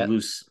know how you Yeah.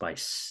 lose by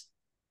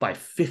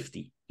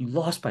 50. You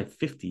lost by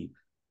 50.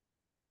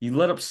 You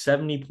let up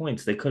 70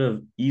 points. They could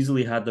have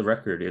easily had the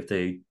record if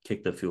they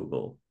kicked the field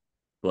goal.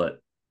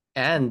 But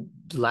And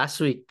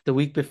last week, the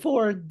week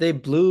before, they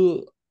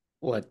blew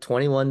what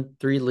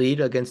 21-3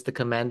 lead against the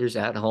Commanders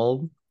at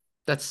home.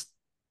 That's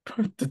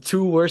the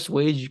two worst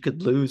ways you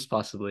could lose,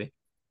 possibly.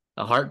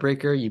 A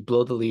heartbreaker, you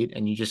blow the lead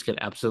and you just get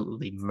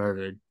absolutely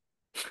murdered.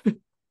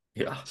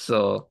 yeah,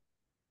 So,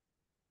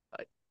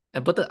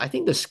 but I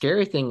think the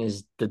scary thing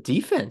is the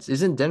defense.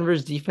 Isn't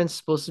Denver's defense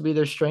supposed to be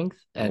their strength?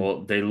 And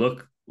well, they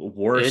look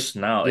worse it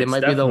now. they It's might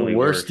be the definitely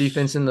worst worse.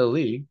 defense in the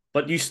league.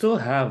 But you still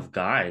have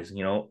guys,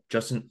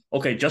 Justin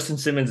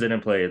Simmons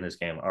didn't play in this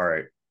game. All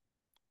right.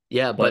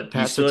 Yeah, but But you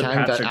Pat still had Sertan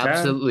Pat got Surtain.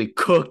 absolutely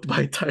cooked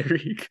by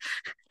Tyreek.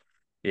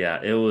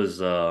 Yeah, it was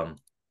a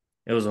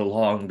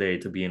long day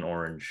to be in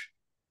orange.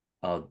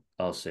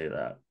 I'll say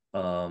that.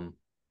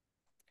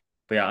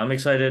 But yeah, I'm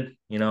excited.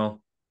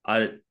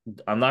 I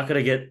I'm not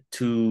gonna get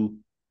too,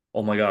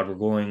 oh my God, we're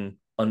going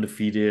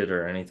undefeated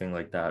or anything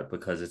like that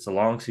because it's a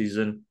long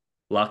season.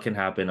 A lot can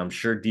happen. I'm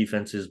sure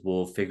defenses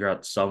will figure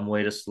out some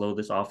way to slow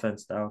this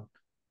offense down.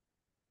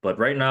 But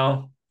right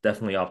now,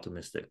 definitely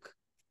optimistic.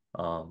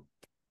 Um,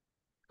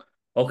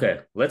 okay,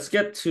 let's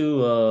get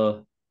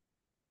to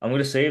I'm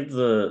gonna save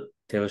the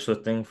Taylor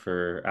Swift thing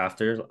for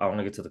after. I want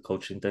to get to the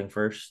coaching thing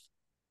first,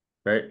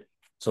 right?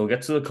 So we'll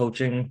get to the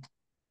coaching.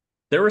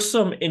 There were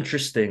some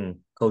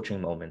interesting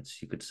coaching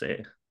moments, you could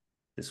say,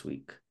 this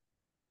week.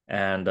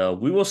 And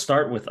we will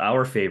start with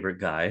our favorite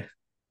guy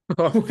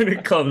when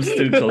it comes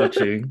to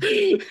coaching,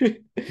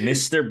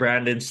 Mr.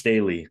 Brandon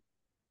Staley.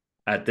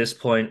 At this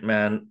point,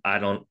 man, I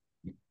don't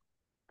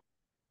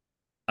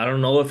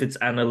know if it's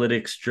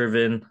analytics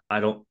driven. I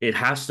don't it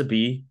has to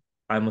be,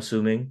 I'm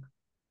assuming,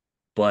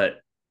 but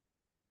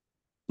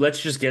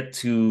let's just get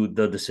to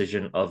the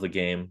decision of the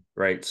game,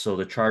 right? So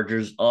the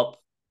Chargers up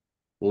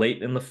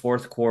late in the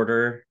fourth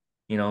quarter,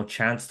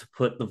 chance to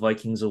put the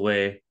Vikings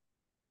away,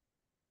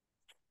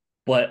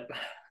 but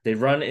they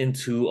run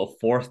into a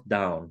fourth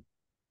down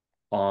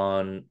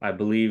on, I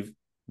believe,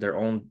 their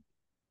own,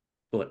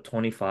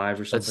 25 or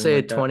Let's something say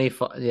like that.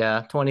 25,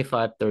 yeah,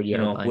 25, 30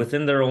 yard line.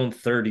 Within their own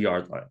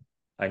 30-yard line.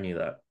 I knew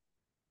that.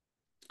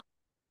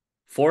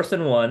 Fourth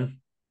and one.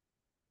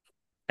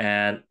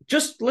 And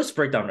just let's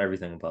break down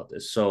everything about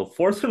this. So,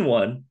 fourth and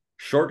one,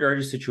 short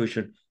yardage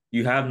situation.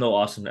 You have no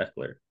Austin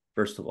Eckler,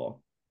 first of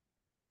all.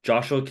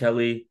 Joshua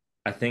Kelly,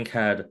 I think,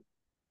 had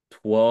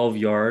 12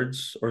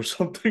 yards or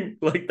something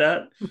like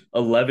that,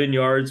 11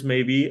 yards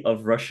maybe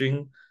of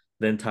rushing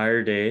the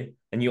entire day.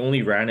 And you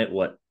only ran it,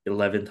 what,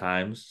 11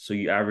 times. So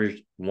you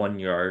averaged 1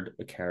 yard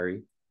a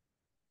carry.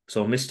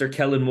 So Mr.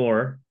 Kellen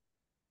Moore,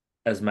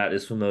 as Matt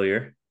is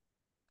familiar,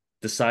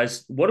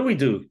 decides, what do we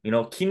do?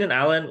 Keenan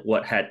Allen,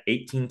 what, had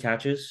 18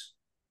 catches,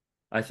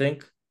 I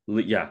think.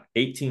 Yeah,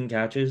 18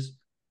 catches.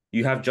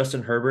 You have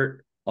Justin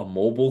Herbert, a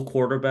mobile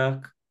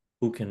quarterback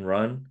who can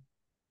run.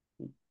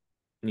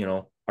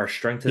 Our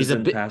strength has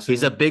been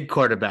He's a passing. big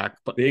quarterback,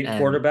 but Big and big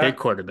quarterback,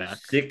 quarterback.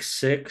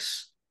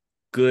 6'6",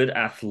 good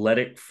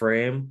athletic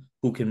frame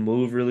who can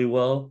move really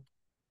well.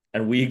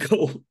 And we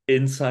go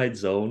inside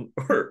zone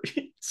or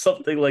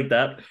something like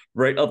that,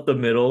 right up the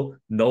middle,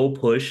 no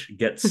push,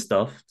 get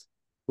stuffed.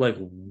 Like,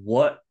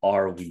 what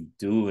are we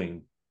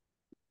doing?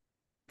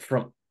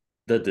 From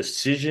the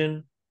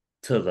decision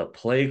to the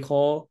play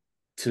call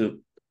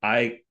to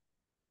I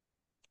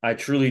I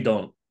truly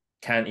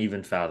can't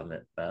even fathom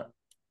it, Matt.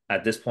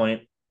 At this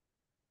point,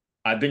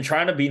 I've been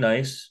trying to be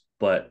nice,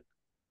 but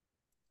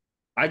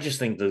I just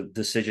think the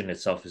decision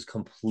itself is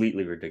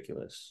completely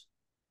ridiculous.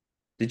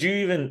 Did you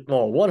even?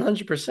 Well,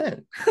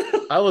 100%.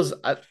 I was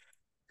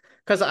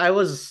because I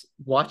was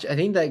watch. I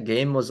think that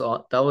game was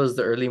on. That was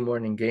the early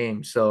morning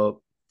game,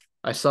 so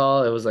I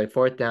saw it was like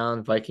fourth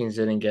down. Vikings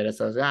didn't get it,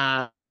 so I was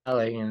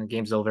like, the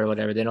game's over,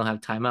 whatever. They don't have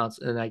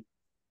timeouts, and I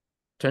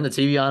turned the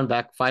TV on.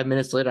 Back 5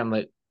 minutes later, I'm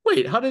like,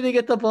 wait, how did they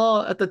get the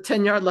ball at the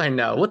 10 yard line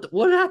now?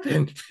 What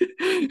happened?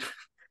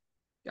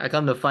 I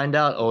come to find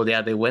out, oh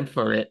yeah, they went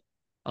for it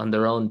on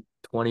their own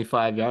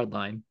 25 yard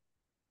line.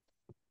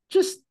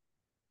 Just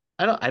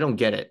I don't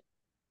get it.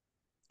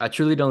 I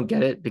truly don't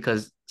get it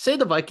because say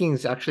the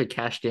Vikings actually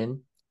cashed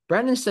in,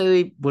 Brandon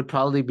Staley would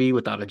probably be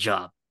without a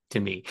job to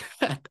me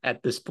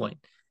at this point.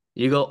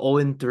 You go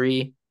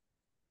 0-3,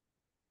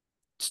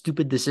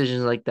 stupid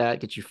decisions like that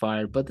get you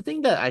fired. But the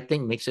thing that I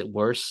think makes it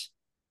worse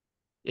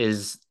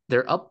is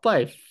they're up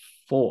by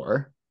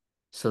 4.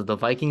 So the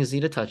Vikings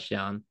need a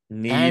touchdown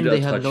Need and a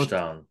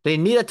touchdown. they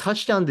need a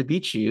touchdown to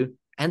beat you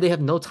and they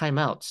have no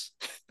timeouts.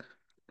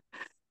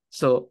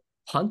 So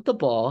punt the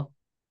ball,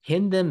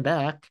 pin them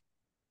back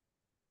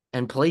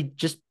and play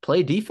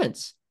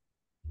defense.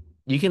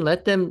 You can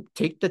let them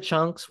take the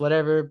chunks,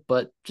 whatever,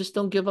 but just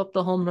don't give up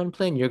the home run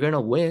play and you're going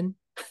to win.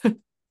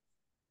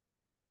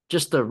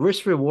 Just the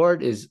risk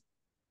reward is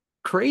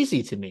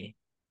crazy to me.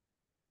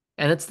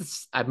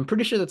 And I'm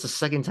pretty sure that's the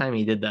second time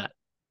he did that.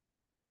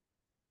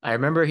 I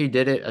remember he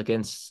did it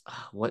against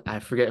what I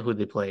forget who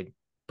they played,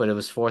 but it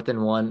was fourth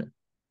and one,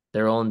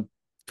 their own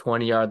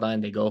 20-yard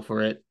line. They go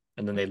for it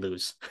and then they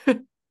lose.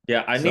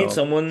 Yeah, I need So,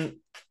 someone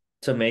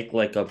to make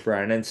like a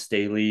Brandon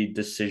Staley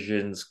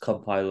decisions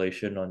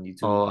compilation on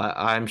YouTube.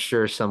 I'm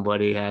sure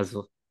somebody has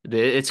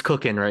it's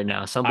cooking right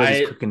now.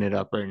 Somebody's I cooking it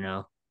up right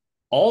now.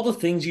 All the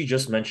things you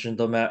just mentioned,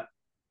 though, Matt,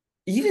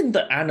 even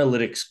the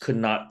analytics could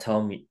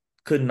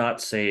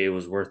not say it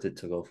was worth it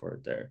to go for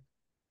it there.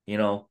 You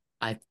know,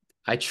 I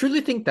I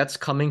truly think that's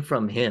coming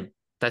from him.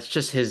 That's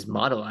just his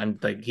model. I'm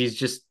like he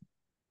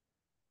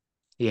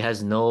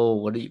has no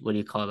what do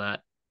you call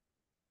that?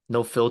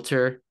 No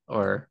filter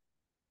or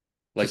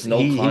like just no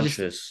he just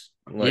conscious,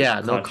 like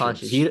yeah, no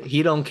conscience. conscience.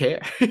 He don't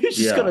care. He's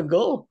just gonna Yeah,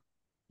 go.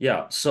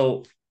 yeah.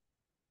 So,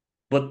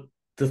 but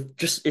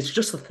it's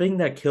just the thing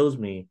that kills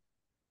me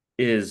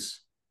is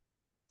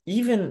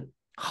even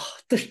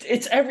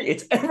it's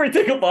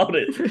everything about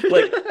it.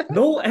 Like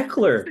no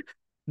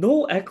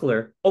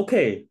Eckler.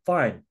 Okay,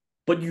 fine,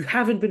 but you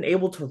haven't been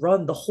able to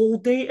run the whole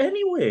day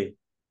anyway.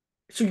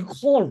 So you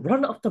call a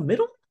run up the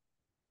middle?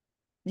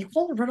 You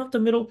call a run up the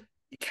middle?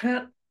 You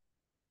can't.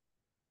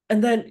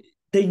 And then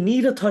they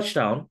need a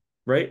touchdown,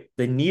 right?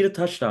 They need a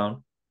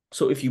touchdown.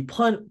 So if you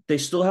punt, they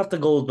still have to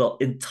go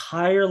the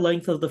entire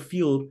length of the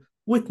field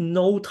with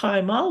no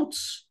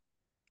timeouts.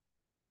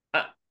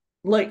 I,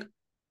 like,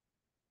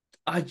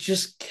 I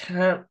just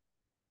can't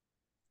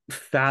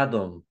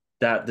fathom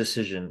that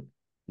decision.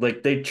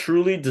 Like, they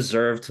truly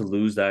deserve to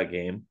lose that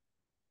game.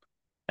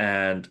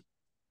 And,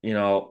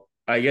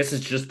 I guess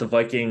it's just the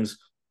Vikings.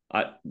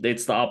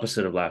 It's the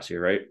opposite of last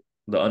year, right?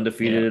 The Yeah.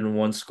 undefeated in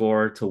one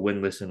score to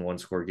winless in one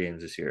score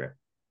games this year.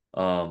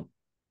 Um,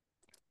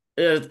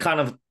 it's kind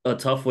of a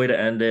tough way to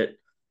end it.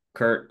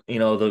 Kurt,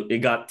 it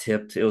got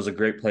tipped. It was a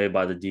great play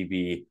by the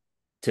DB,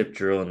 tip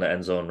drill in the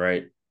end zone,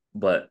 right?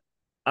 But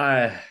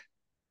I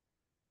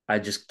I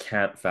just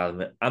can't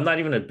fathom it. I'm not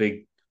even a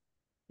big,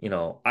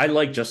 I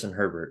like Justin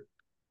Herbert,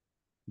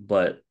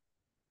 but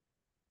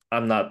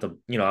I'm not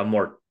I'm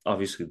more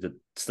obviously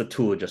it's the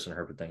tool of Justin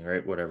Herbert thing,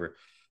 right? Whatever.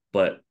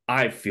 But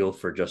I feel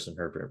for Justin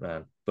Herbert,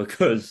 man,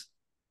 because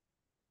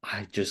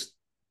I just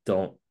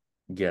don't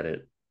get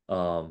it.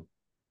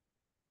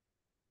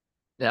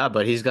 Yeah,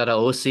 but he's got an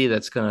OC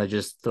that's gonna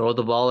just throw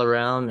the ball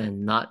around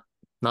and not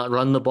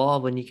run the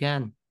ball when you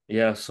can.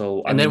 Yeah,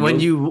 so I And then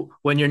mean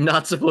when you're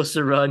not supposed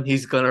to run,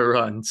 he's gonna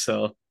run.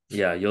 So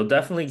you'll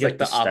definitely it's like get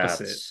the the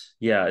opposite. stats.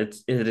 Yeah,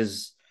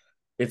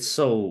 it's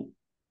so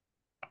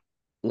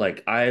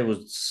like I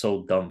was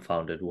so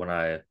dumbfounded when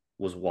I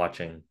was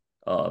watching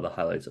the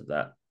highlights of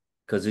that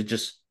because it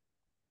just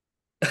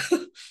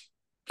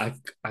I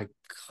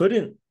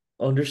couldn't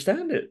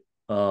understand it.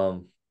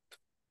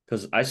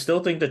 Because I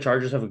still think the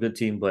Chargers have a good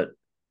team, but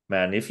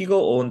man, if you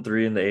go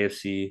 0-3 in the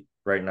AFC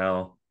right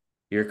now,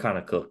 you're kind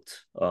of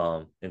cooked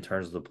in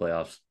terms of the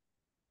playoffs.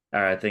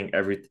 And I think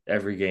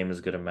every game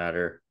is gonna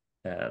matter,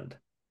 and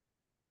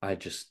I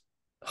just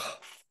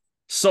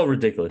so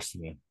ridiculous to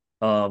me.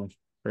 Um,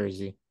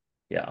 Crazy.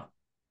 yeah.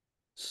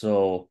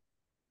 So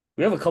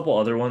we have a couple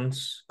other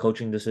ones,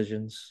 coaching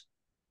decisions.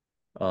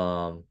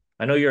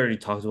 I know you already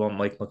talked about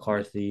Mike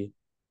McCarthy.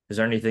 Is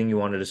there anything you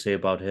wanted to say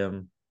about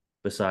him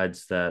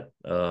besides that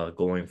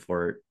going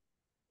for it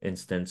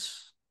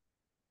instance?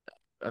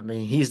 I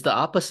mean, he's the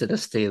opposite of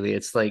Staley.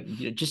 It's like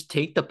you just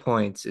take the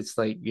points. It's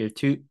like you're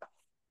too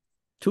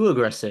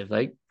aggressive.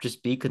 Like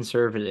just be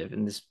conservative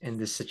in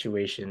this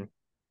situation.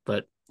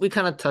 But we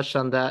kind of touched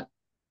on that.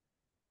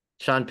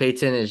 Sean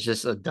Payton is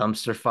just a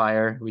dumpster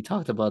fire. We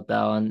talked about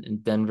that one in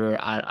Denver.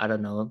 I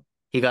don't know.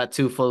 He got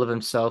too full of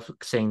himself,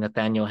 saying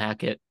Nathaniel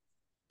Hackett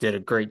did a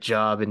great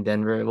job in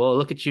Denver. Well,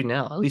 look at you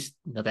now. At least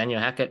Nathaniel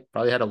Hackett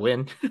probably had a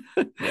win,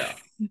 Yeah.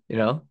 you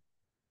know?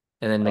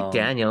 And then Um,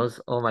 McDaniels,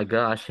 oh my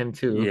gosh, him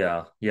too.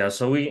 yeah. Yeah.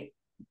 So we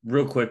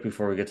real quick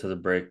before we get to the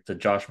break, the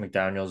Josh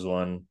McDaniels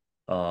one,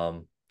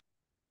 um,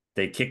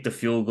 they kicked the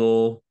field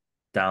goal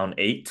down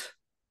 8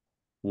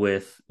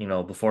 with,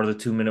 before the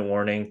 2-minute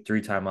warning,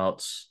 3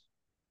 timeouts.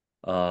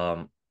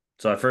 Um,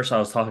 so at first I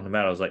was talking to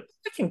Matt, I was like,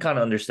 I can kind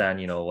of understand,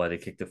 why they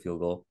kicked the field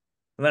goal.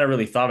 And then I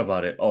really thought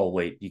about it. Oh,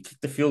 wait, you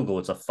kicked the field goal.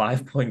 It's a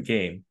 5-point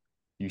game.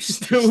 You You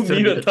still still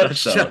need need a a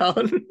touchdown.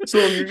 touchdown.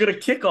 So you're gonna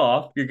kick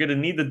off. You're gonna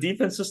need the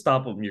defense to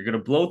stop them. You're gonna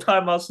blow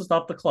timeouts to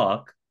stop the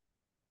clock,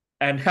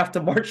 and have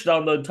to march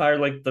down the entire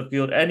length of the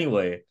field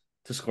anyway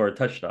to score a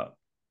touchdown.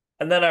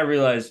 And then I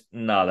realized,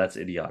 nah, that's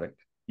idiotic.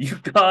 You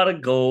gotta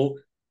go.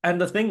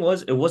 And the thing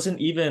was, it wasn't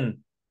even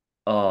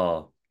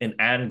an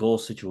and goal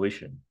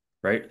situation,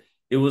 right?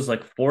 It was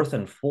like 4th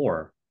and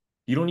 4.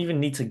 You don't even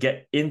need to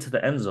get into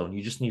the end zone.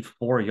 You just need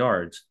 4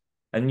 yards.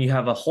 And you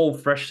have a whole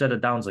fresh set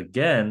of downs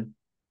again,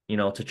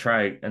 to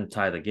try and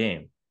tie the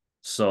game.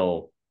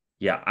 So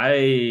yeah,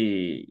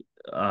 I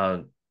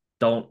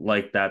don't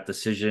like that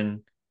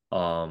decision.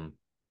 Um,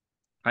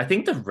 I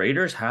think the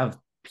Raiders have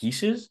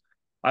pieces.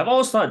 I've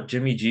always thought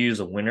Jimmy G is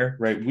a winner,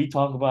 right? We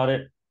talk about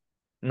it,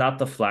 not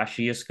the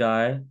flashiest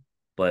guy,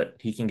 but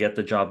he can get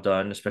the job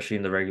done, especially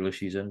in the regular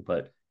season.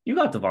 But you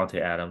got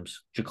Devontae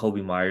Adams,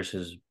 Jacoby Myers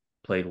has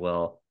played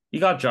well. You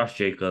got Josh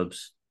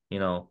Jacobs.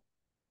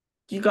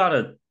 You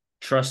gotta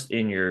trust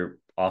in your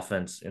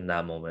offense in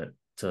that moment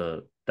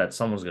to that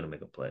someone's gonna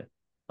make a play.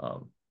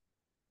 Um,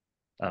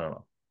 I don't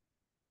know.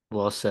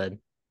 Well said.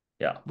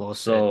 Yeah. Well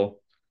said. So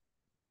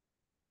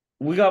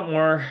we got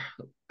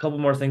couple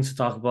more things to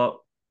talk about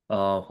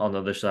on the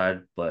other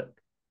side, but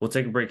we'll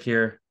take a break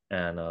here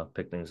and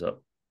pick things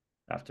up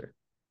after.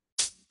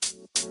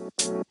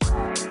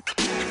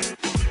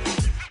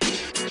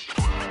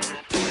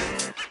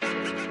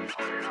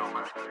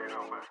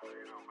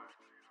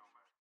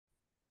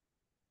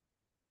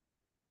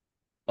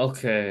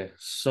 Okay,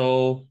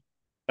 so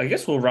I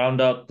guess we'll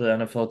round up the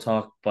NFL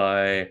talk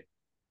by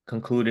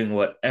concluding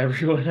what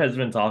everyone has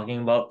been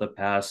talking about the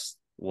past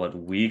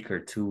week or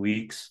 2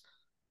 weeks.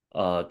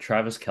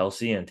 Travis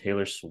Kelce and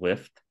Taylor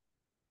Swift.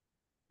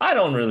 I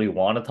don't really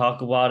want to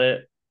talk about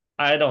it.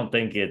 I don't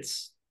think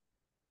it's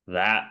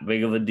that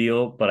big of a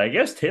deal, but I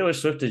guess Taylor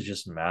Swift is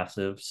just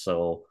massive,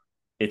 so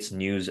it's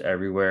news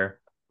everywhere.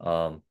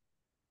 I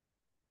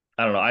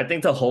don't know. I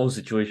think the whole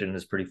situation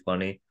is pretty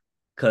funny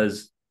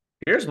because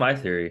here's my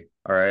theory.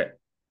 All right.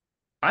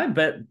 I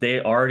bet they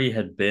already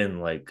had been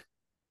like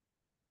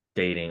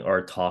dating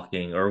or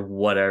talking or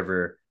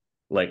whatever,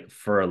 like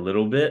for a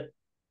little bit.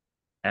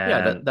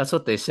 Yeah, And that's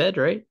what they said,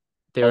 right?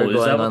 They were oh,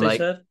 is that going what on they like,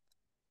 said?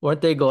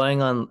 weren't they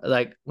going on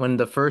like when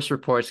the first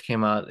reports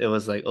came out, it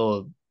was like,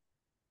 oh,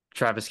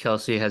 Travis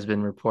Kelce has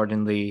been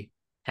reportedly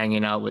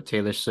hanging out with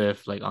Taylor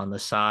Swift like on the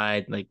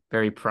side, like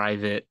very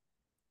private.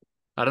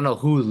 I don't know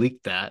who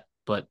leaked that,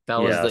 but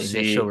that was Yeah, the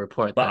initial see,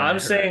 report but that I I'm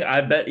saying heard.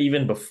 I bet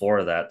even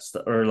before that,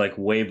 or like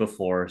way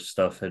before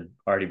stuff had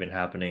already been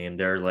happening, and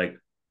they're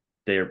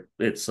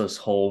it's this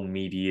whole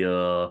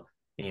media,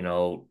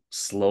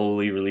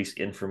 slowly release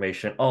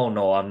information. Oh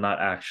no, I'm not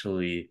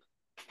actually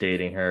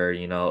dating her,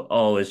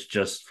 oh, it's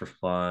just for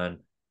fun,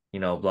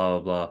 blah blah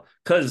blah.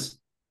 Because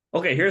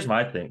okay, here's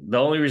my thing. The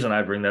only reason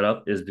I bring that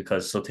up is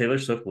because so Taylor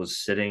Swift was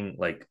sitting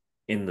like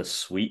in the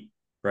suite,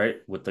 right?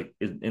 With the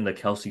in the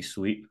Kelce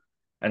suite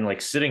and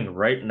like sitting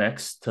right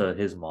next to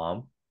his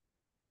mom,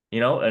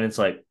 and it's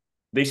like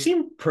they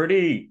seem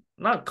pretty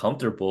not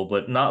comfortable,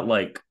 but not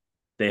like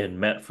they had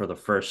met for the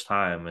first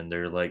time and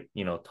they're like,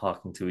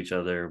 talking to each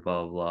other,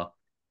 blah, blah, blah.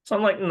 So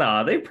I'm like,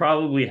 nah, they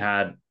probably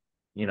had,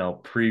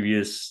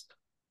 previous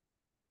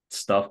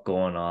stuff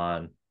going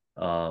on.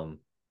 Um,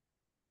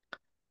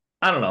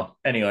 I don't know.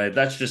 Anyway, Hmm.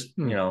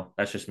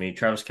 that's just me.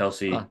 Travis Huh.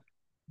 Kelce,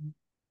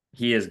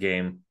 he is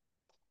game,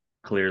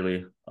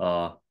 clearly.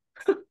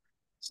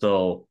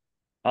 So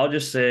I'll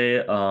just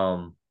say,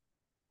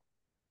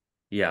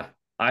 yeah,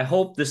 I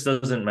hope this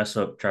doesn't mess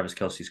up Travis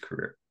Kelce's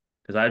career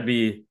because I'd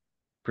be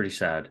pretty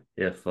sad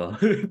if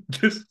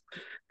this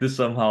this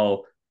somehow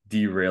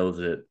derails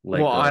it.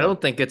 Well, Like, I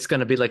don't think it's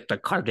gonna be like the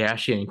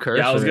Kardashian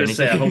yeah, I curse was or gonna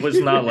say, I hope it's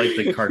not like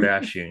the anything.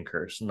 Kardashian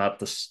curse, not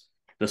the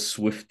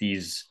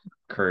Swifties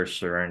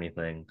curse or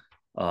anything.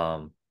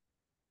 Um,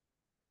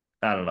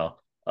 I don't know.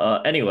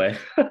 Anyway,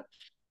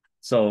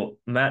 so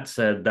Matt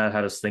said that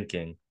had us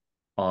thinking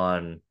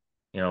on,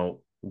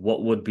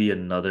 what would be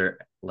another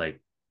like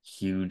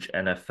huge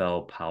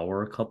NFL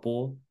power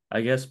couple,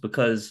 I guess,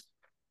 because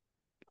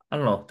I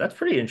don't know. That's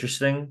pretty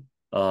interesting.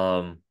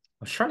 I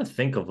was trying to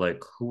think of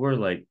like who are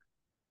like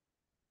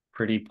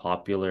pretty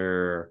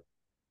popular,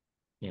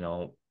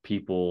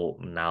 people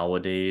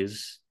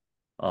nowadays,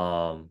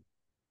 um,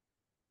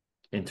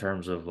 in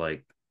terms of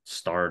like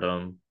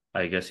stardom,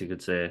 I guess you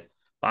could say.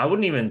 I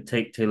wouldn't even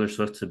take Taylor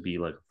Swift to be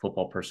like a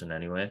football person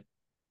anyway.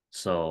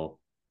 So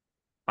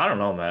I don't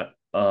know, Matt.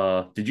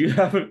 Did you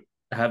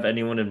have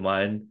anyone in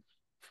mind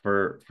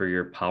for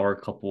your power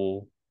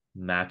couple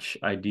match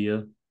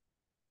idea?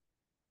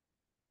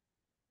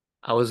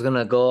 I was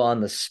gonna go on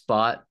the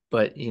spot,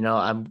 but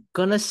I'm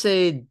gonna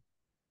say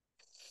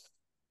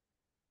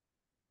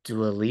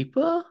Dua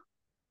Lipa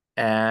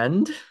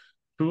and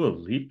Dua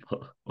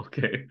Lipa.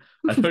 Okay.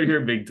 I know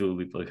you're a big Dua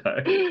Lipa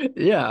guy.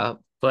 yeah,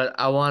 but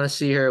I want to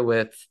see her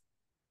with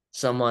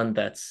someone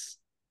that's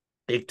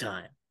big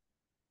time.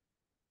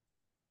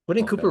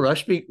 Okay.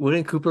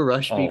 Wouldn't Cooper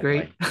Rush be Oh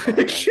great? my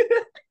God.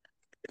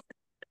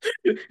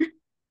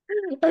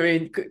 I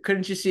mean,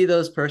 couldn't you see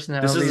those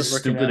This is the personalities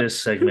working out?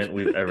 stupidest segment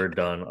we've ever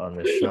done on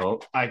this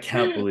show. I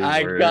can't believe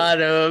I we're got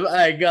him.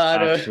 I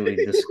got actually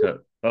discuss.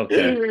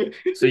 Okay. him.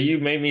 So you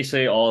made me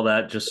say all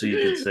that just so you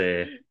could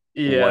say one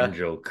Yeah.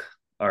 joke.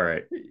 All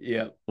right.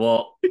 Yeah.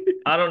 Well,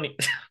 I don't need.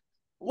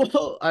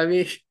 Well, I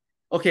mean,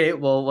 okay,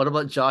 well, what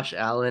about Josh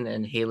Allen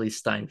and Haley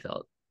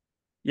Steinfeld?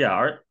 Yeah,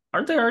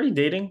 aren't they already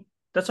dating?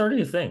 That's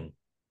already a thing.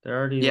 They're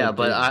already Yeah, like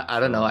but I, dating. I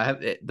don't know.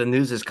 So The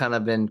news has kind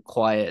of been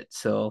quiet,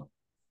 so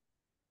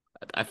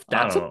I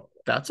don't know.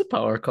 that's a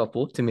power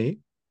couple to me.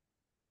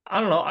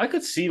 I don't know. I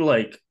could see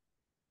like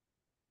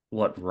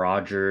what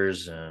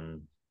Rogers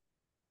and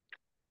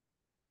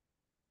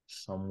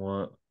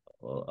somewhat.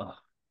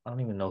 I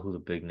don't even know who the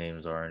big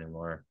names are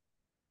anymore,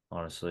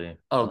 honestly.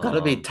 Oh,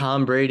 gotta be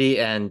Tom Brady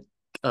and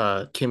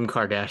Kim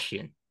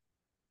Kardashian.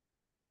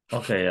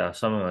 Okay, yeah,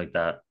 something like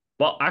that.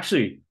 Well,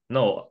 actually,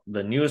 no,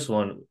 the newest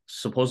one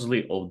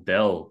supposedly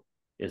Odell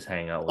is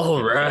hanging out with Oh,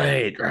 Kim K.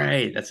 right,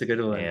 right. That's a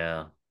good one.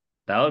 Yeah,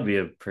 that would be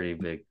a pretty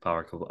big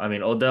power couple. I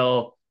mean,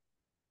 Odell,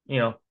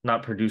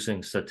 not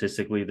producing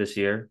statistically this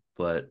year,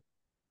 but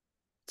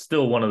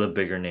still one of the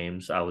bigger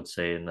names I would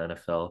say in the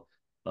NFL.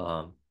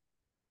 Um,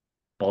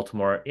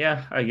 Baltimore,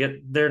 yeah, I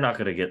get they're not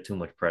going to get too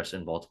much press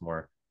in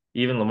Baltimore.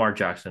 Even Lamar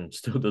Jackson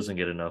still doesn't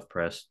get enough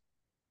press,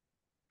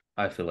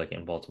 I feel like,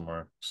 in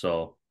Baltimore.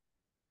 So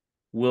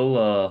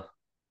we'll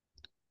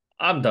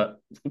I'm done.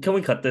 Can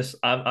we cut this?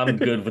 I'm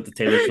good with the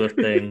Taylor Swift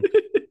thing.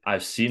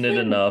 I've seen it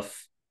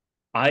enough.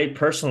 I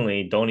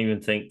personally don't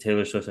even think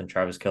Taylor Swift and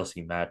Travis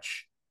Kelce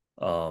match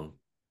um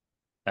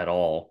at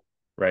all,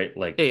 right?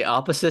 Like, Hey,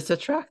 opposites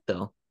attract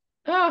though.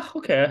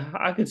 okay,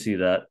 I could see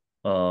that.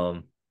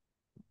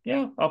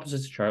 Yeah,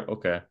 opposites attract,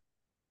 okay.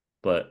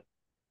 But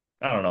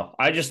I don't know.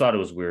 I just thought it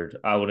was weird.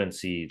 I wouldn't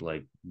see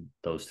like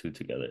those two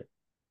together.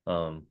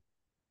 Um,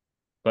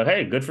 but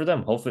hey, good for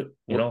them. Hope it,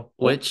 hope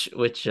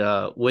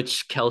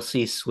Which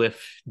Kelsey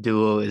Swift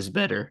duo is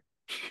better?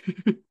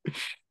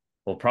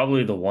 well,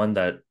 probably the one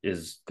that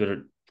is good at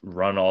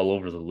run all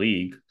over the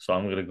league. So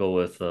I'm gonna go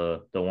with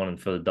the one in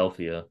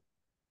Philadelphia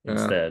Uh,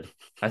 instead.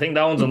 I think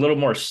that one's a little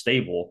more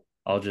stable.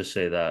 I'll just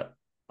say that.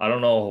 I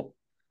don't know.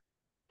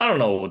 I don't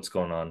know what's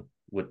going on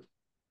with.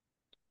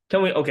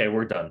 Can we? Okay,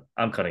 we're done.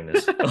 I'm cutting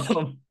this.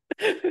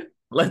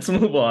 Let's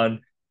move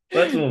on.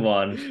 Let's move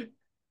on.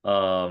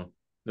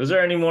 Is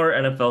there any more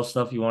NFL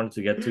stuff you wanted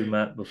to get to,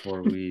 Matt,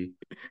 before we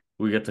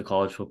get to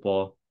college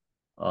football?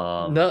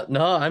 Um, no,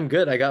 no, I'm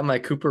good. I got my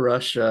Cooper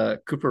Rush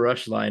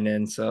line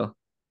in, so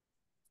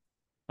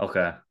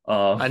okay.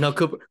 I know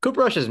Cooper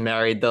Rush is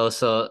married though,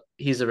 so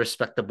he's a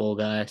respectable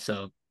guy.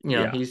 So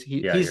Yeah, he's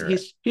he, yeah, you're right.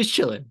 he's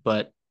chilling.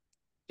 But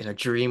in a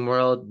dream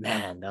world,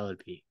 man, that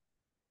would be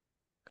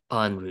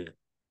unreal.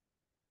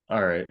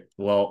 All right.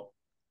 Well,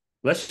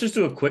 let's just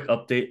do a quick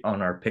update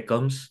on our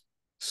pick'ems.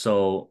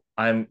 So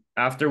I'm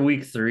after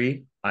week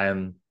three, I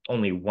am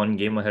only one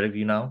game ahead of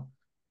you now.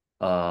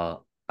 Uh,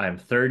 I'm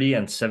 30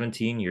 and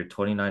 17. You're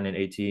 29 and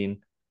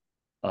 18.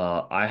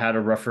 I had a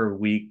rougher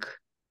week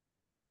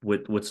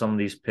with some of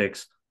these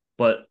picks,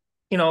 but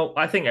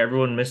I think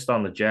everyone missed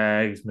on the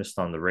Jags, missed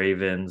on the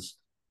Ravens,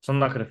 so I'm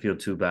not gonna feel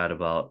too bad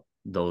about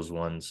those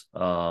ones.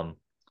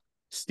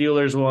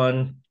 Steelers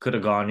one could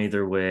have gone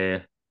either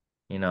way.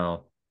 You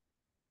know,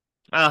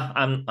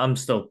 I'm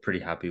still pretty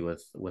happy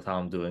with how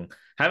I'm doing.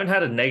 Haven't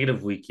had a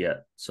negative week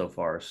yet so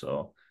far,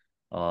 so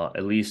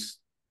at least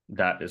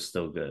that is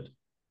still good.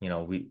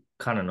 We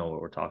kind of know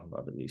what we're talking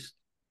about at least.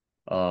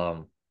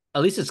 Um,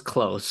 At least it's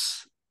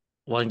close.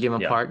 One game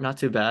yeah. apart, not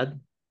too bad.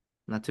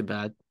 Not too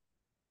bad.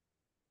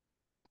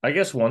 I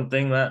guess one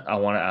thing that I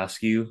want to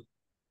ask you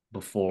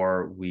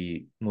before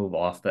we move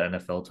off the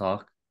NFL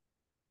talk,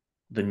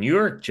 the New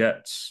York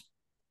Jets,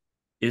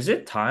 is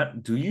it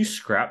time? Do you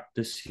scrap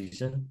this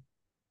season?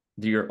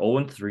 You're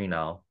 0-3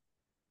 now.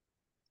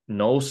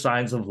 No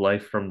signs of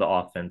life from the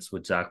offense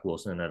with Zach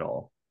Wilson at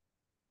all.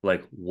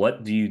 Like,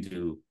 what do you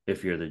do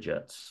if you're the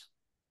Jets?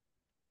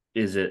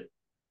 Is it,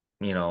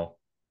 you know,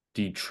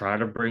 do you try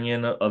to bring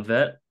in a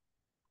vet,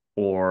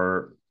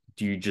 or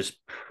do you just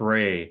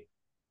pray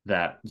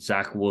that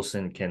Zach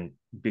Wilson can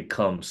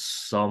become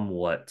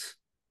somewhat,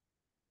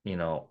 you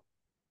know,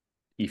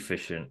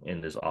 efficient in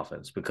this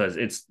offense? Because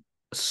it's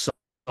so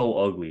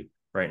ugly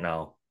right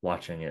now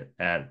watching it.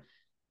 And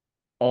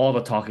all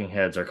the talking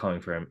heads are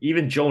coming for him.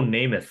 Even Joe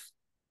Namath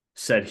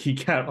said he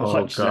can't Oh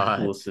watch Zach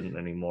God. Wilson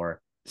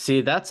anymore.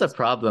 See, that's a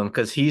problem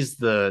because he's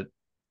the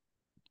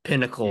Yeah,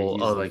 pinnacle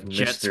he's like of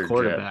Jets Mr. Jet.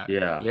 quarterback.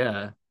 Yeah.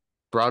 Yeah.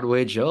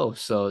 Broadway Joe.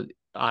 So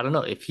I don't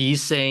know. If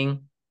he's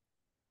saying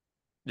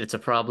it's a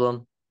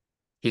problem,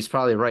 he's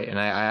probably right. And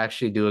I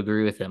actually do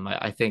agree with him.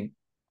 I think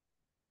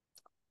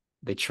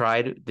they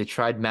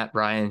tried Matt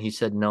Ryan. He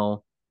said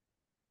no.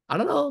 I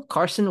don't know.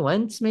 Carson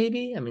Wentz,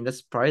 maybe. I mean,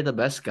 that's probably the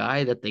best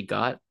guy that they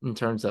got in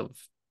terms of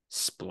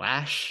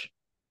splash.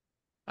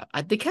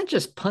 They can't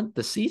just punt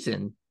the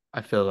season.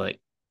 I feel like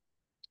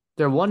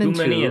they're one Too and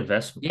many two.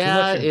 investment, too Yeah,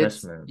 much it's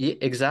investment. yeah,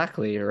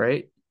 exactly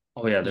right.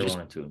 Oh yeah, You they're just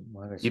 1-2.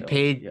 Why did I you say oh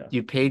paid yeah,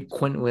 you one paid and two.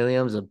 Quentin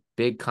Williams a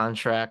big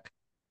contract.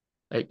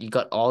 Like you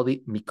got all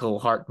the Miko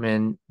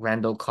Hartman,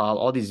 Randall Cobb,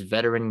 all these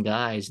veteran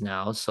guys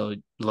now. So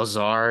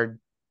Lazard,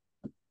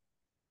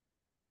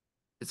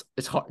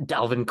 it's hard.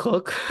 Dalvin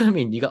Cook. I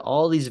mean, you got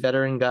all these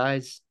veteran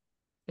guys,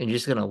 and you're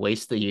just gonna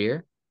waste the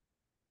year.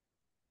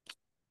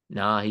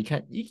 Nah, he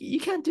can't. You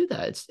can't do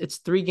that. It's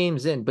 3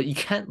 games in, but you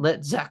can't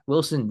let Zach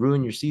Wilson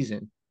ruin your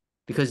season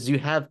because you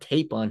have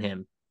tape on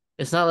him.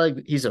 It's not like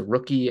he's a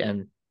rookie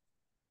and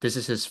this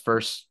is his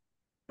first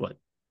what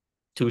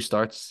 2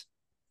 starts,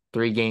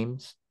 3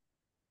 games.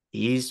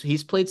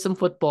 He's played some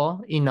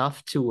football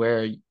enough to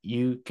where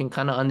you can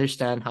kind of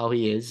understand how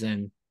he is.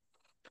 And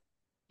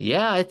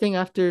yeah, I think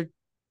after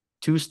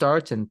 2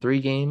 starts and 3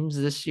 games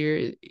this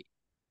year,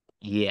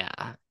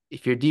 yeah,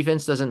 if your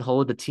defense doesn't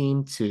hold the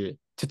team to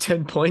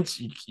 10 points,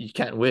 you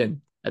can't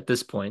win at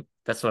this point.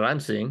 That's what I'm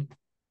seeing. Yeah,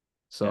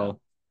 So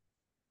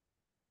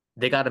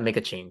they got to make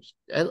a change.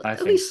 I At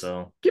think least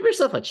so. give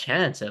yourself a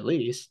chance. At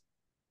least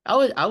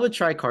I would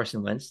try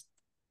Carson Wentz,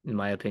 in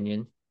my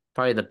opinion.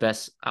 Probably the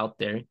best out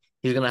there.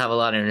 He's gonna have a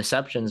lot of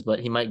interceptions, but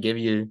he might give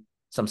you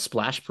some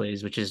splash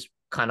plays, which is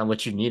kind of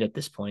what you need at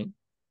this point.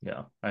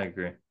 Yeah, I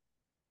agree.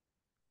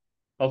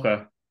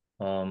 Okay.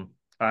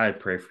 I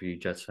pray for you,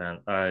 Jets fan.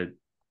 I'm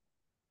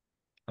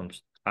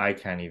I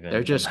can't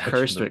They're even just imagine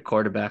cursed the with I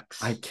quarterbacks.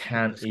 They're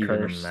can't just even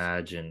cursed.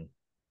 imagine.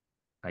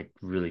 I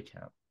really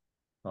can't.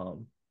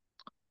 Um,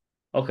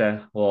 okay,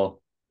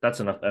 well, that's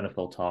enough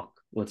NFL talk.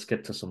 Let's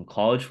get to some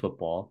college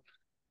football.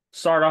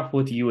 Start off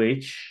with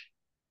UH.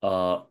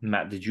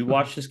 Matt, did you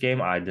watch this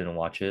game? I didn't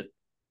watch it.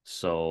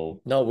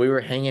 So, No, we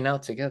were hanging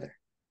out together.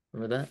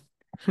 Remember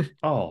that?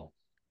 oh,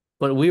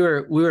 But we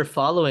were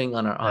following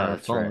on our yeah, on our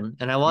that's right. phone,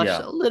 and I watched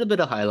Yeah. a little bit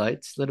of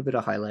highlights, a little bit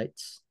of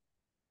highlights.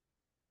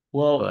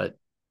 Well, But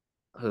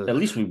ugh. at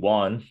least we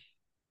won.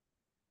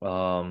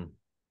 Um,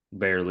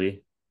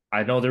 barely.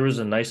 I know there was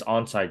a nice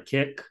onside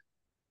kick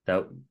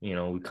that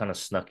we kind of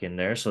snuck in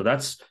there. So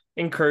that's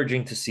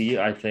encouraging to see,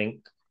 I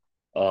think.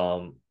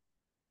 Um,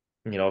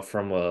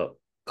 from a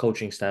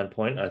coaching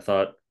standpoint, I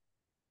thought,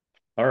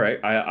 all right,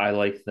 I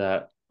like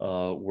that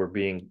were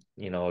being,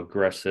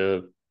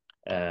 aggressive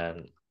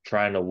and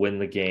trying to win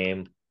the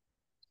game.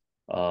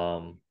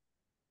 Um,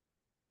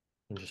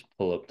 let me just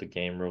pull up the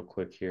game real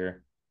quick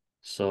here.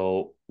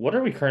 So, what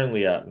are we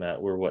currently at,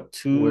 Matt? We're what,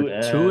 We're two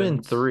two and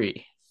and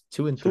three.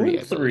 Two and two three, and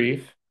I believe.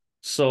 three.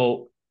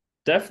 So,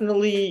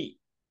 definitely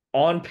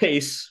on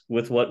pace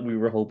with what we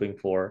were hoping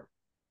for.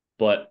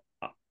 But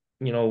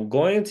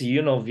going into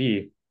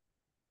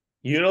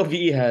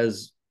UNLV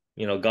has,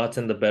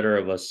 gotten the better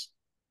of us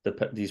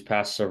these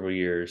past several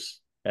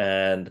years.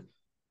 And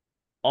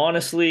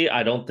honestly,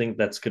 I don't think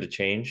that's going to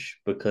change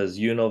because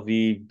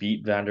UNLV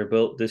beat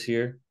Vanderbilt this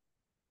year.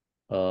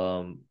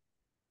 Um,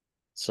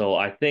 so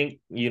I think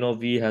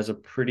UNLV has a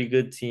pretty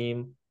good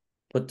team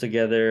put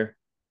together.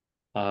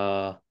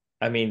 Uh,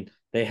 I mean,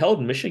 they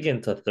held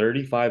Michigan to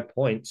 35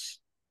 points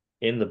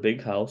in the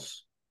big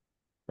house,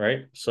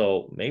 right?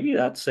 So maybe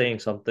that's saying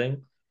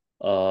something.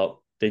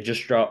 They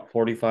just dropped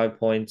 45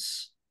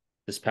 points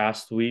this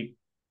past week.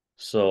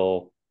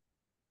 So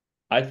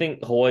I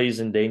think Hawaii's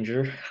in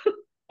danger.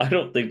 I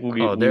don't think we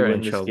Oh, we they're in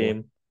win this trouble.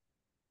 game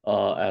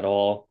at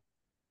all.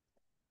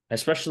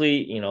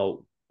 Especially,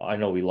 I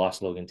know we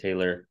lost Logan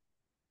Taylor,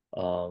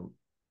 um,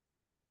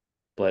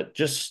 but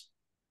just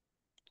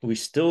we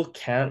still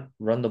can't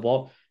run the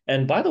ball.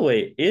 And by the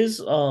way, is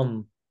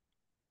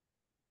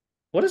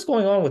what is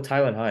going on with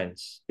Tylen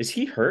Hines? Is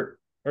he hurt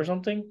or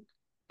something?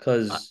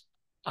 I, Because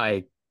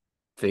I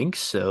think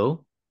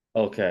so.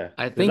 okay,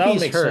 I because think that would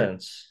he's make hurt,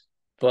 sense.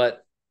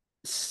 but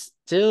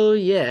still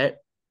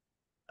yet,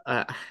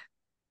 I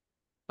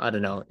I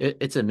don't know.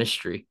 It's a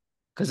mystery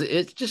because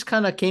it just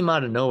kind of came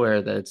out of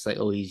nowhere that it's like,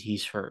 oh,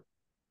 he's hurt.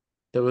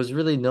 There was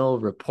really no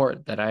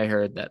report that I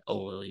heard that,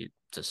 oh,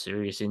 it's a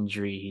serious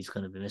injury. He's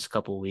going to miss a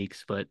couple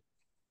weeks, but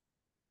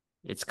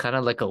it's kind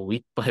of like a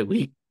week by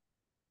week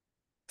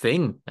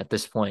thing at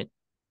this point.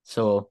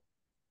 So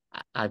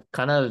I've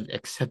kind of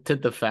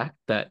accepted the fact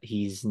that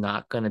he's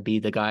not going to be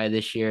the guy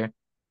this year.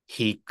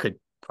 He could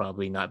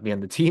probably not be on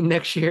the team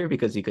next year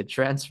because he could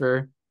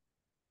transfer.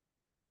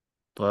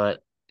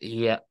 But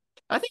yeah,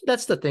 I think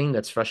that's the thing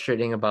that's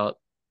frustrating about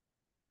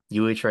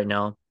UH right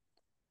now.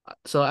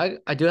 So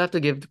I do have to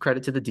give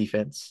credit to the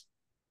defense.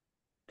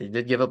 They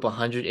did give up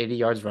 180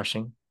 yards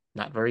rushing,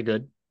 not very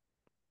good,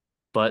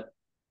 but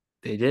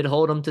they did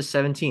hold them to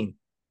 17.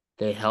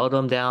 They held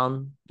them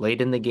down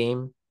late in the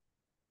game,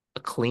 a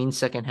clean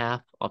second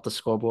half off the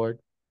scoreboard.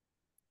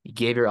 You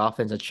gave your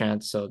offense a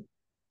chance. So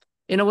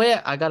in a way,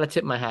 I gotta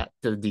tip my hat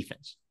to the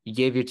defense. You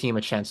gave your team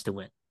a chance to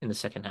win in the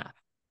second half.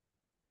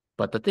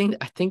 But the thing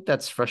I think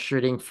that's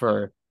frustrating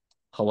for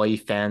Hawaii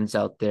fans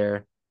out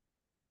there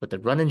with the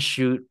run and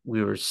shoot,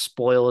 we were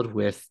spoiled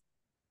with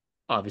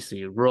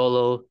obviously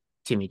Rolo,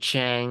 Timmy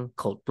Chang,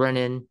 Colt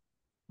Brennan,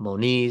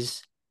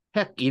 Moniz,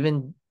 heck,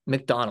 even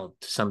McDonald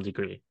to some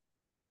degree.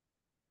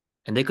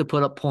 And they could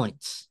put up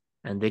points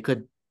and they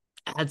could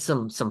add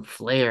some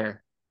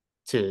flair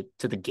to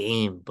the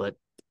game. But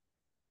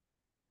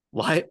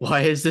why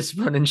is this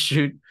run and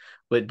shoot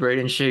with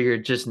Braden Sugar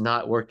just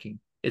not working?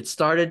 It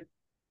started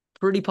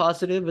pretty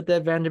positive with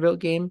that Vanderbilt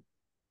game,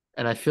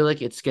 and I feel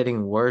like it's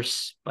getting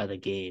worse by the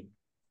game.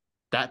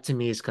 That to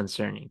me is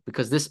concerning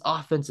because this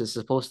offense is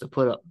supposed to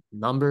put up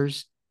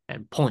numbers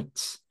and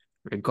points,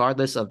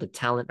 regardless of the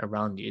talent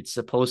around you. It's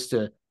supposed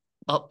to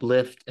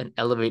uplift and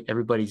elevate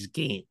everybody's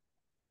game.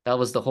 That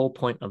was the whole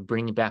point of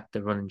bringing back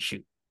the run and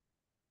shoot.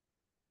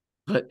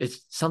 But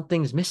it's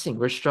something's missing.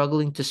 We're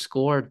struggling to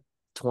score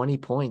 20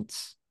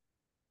 points.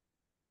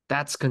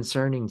 That's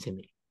concerning to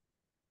me.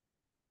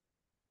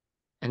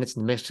 And it's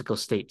New Mexico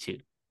State too.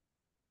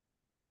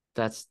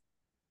 That's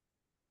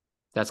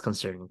that's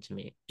concerning to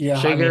me. Yeah,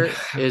 I mean,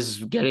 Shager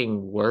is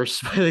getting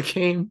worse by the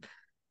game.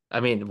 I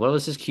mean, what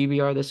was his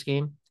QBR this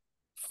game?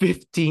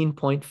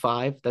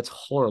 15.5. That's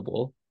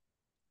horrible.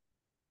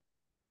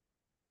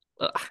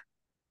 Ugh,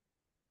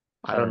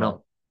 I I don't don't know.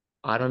 know.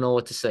 I don't know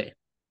what to say.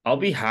 I'll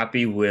be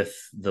happy with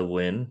the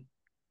win.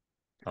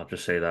 I'll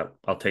just say that.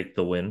 I'll take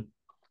the win.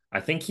 I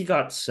think he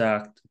got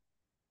sacked.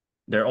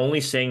 They're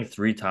only saying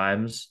three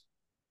times,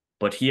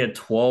 but he had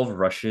 12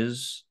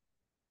 rushes.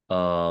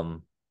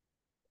 Um,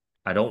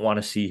 I don't want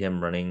to see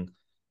him running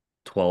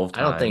 12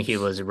 I don't think he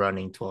times. was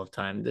running 12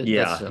 times. That's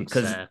Yeah, some because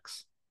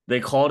sacks. they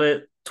called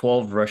it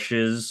 12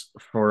 rushes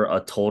for a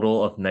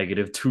total of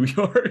negative 2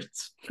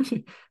 yards.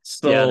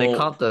 Yeah, they So,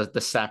 caught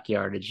the sack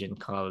yardage in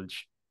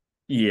college.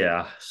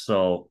 yeah,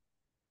 so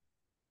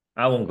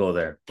I won't go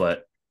there,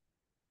 but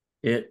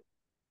it,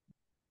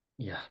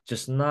 yeah,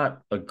 just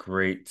not a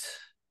great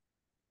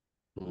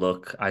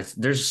look.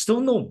 There's still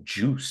no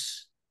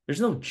juice.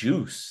 There's no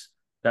juice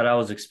that I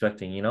was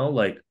expecting,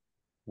 like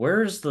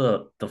where's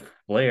the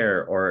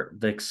flair or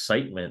the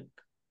excitement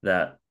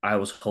that I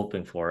was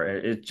hoping for?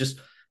 It just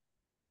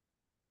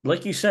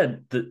like you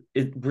said,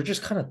 we're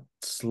just kind of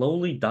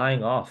slowly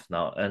dying off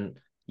now. And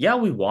yeah,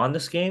 we won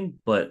this game,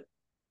 but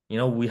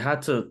we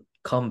had to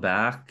come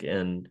back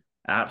and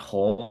at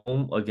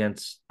home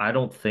against I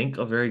don't think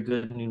a very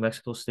good New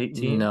Mexico State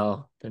team.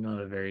 No, they're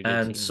not a very good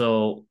And team.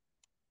 so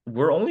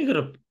we're only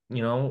gonna,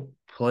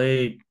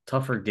 play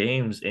tougher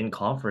games in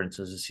conference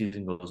as the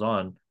season goes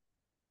on.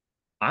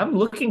 I'm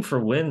looking for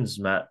wins,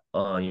 Matt,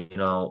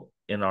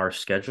 in our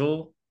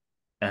schedule.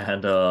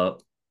 And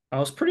I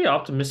was pretty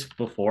optimistic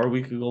before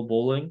we could go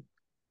bowling,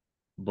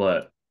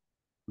 but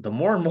the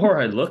more and more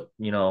I look,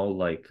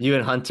 like You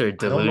and Hunter I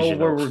don't know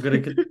where delusional. we're gonna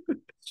get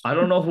I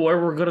don't know where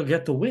we're gonna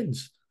get the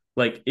wins.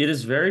 Like it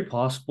is very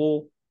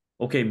possible.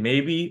 Okay,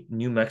 maybe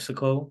New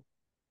Mexico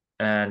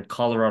and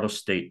Colorado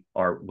State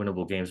are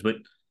winnable games, but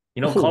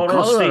Oh,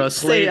 Colorado Colorado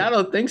State State. I played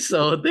don't think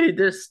so. They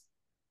just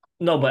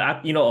no,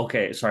 but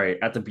okay,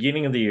 sorry. At the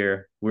beginning of the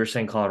year, we are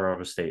saying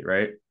Colorado State,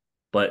 right?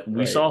 But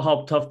we right. saw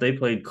how tough they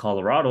played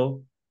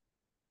Colorado.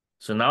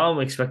 So now I'm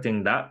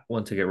expecting that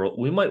one to get rolled.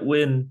 We might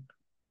win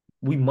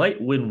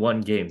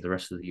one game the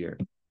rest of the year.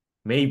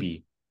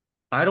 Maybe.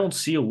 I don't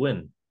see a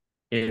win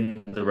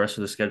in the rest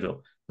of the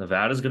schedule.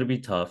 Nevada's going to be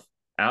tough.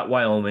 At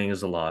Wyoming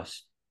is a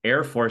loss.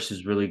 Air Force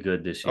is really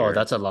good this Oh, year.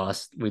 that's a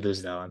loss. We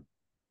lose that one.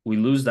 We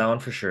lose that one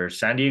for sure.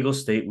 San Diego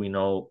State, we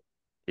know,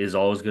 is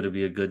always going to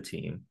be a good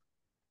team.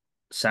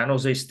 San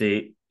Jose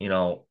State,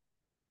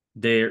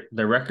 their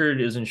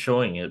record isn't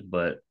showing it,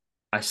 but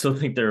I still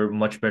think they're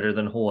much better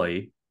than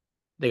Hawaii.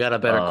 They got a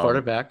better Um,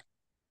 quarterback.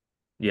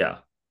 yeah.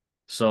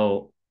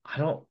 So I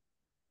don't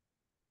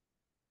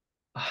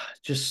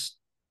just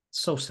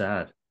so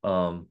sad.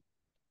 I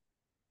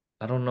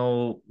don't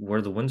know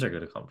where the wins are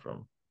going to come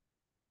from,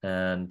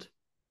 and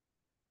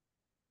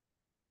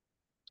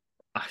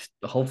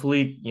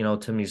hopefully,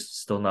 Timmy's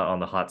still not on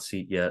the hot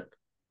seat yet.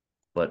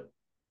 But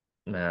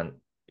man,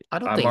 I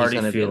don't I'm think he's already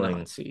gonna be in the hot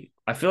feeling. seat.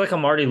 I feel like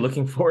I'm already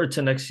looking forward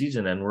to next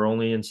season, and we're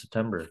only in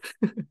September,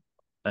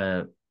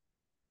 and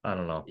I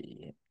don't know.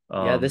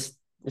 Yeah, Um, this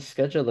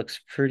schedule looks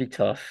pretty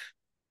tough.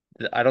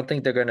 I don't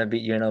think they're gonna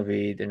beat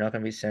UNLV. They're not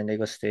gonna beat San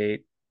Diego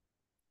State.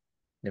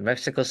 New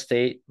Mexico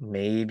State,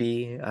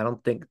 maybe. I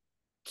don't think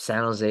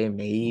San Jose,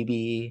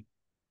 maybe.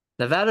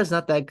 Nevada's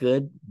not that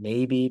good,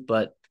 maybe,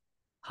 but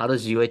how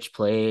does UH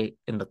play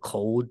in the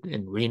cold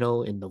in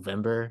Reno in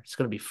November? It's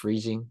gonna be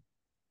freezing.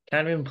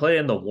 Can't even play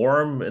in the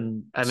warm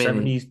and I mean,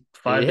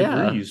 75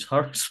 yeah. degrees.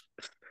 We're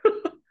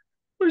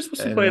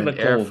supposed to And play in then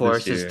the Air cold this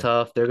Force is year.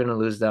 tough. They're gonna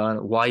lose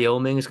down.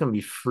 Wyoming is gonna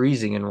be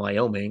freezing in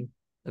Wyoming.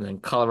 And then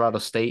Colorado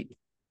State,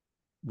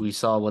 we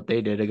saw what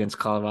they did against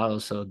Colorado,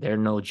 so they're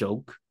no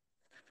joke.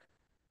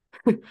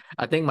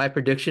 I think my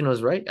prediction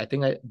was right. I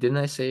think I didn't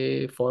I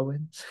say 4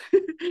 wins?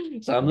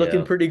 So I'm looking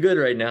Yeah, pretty good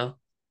right now.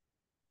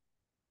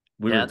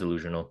 we were Yeah,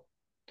 delusional.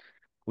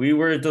 We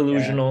were yeah,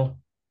 delusional,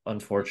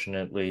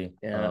 unfortunately.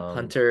 yeah.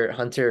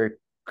 Hunter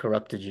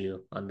corrupted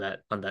you on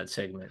that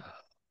segment.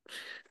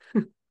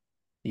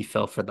 He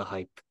fell for the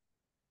hype.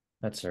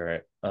 That's all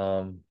right.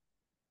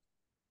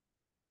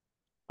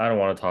 I don't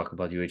want to talk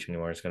about UH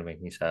anymore. It's gonna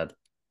make me sad.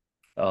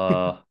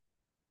 Uh,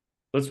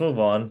 let's move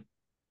on.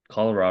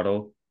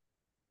 Colorado,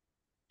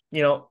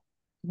 you know,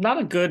 not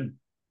a good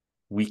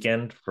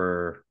weekend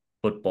for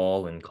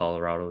football in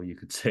Colorado, you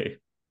could say.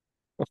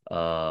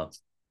 Uh,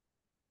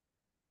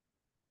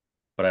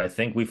 but I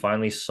think we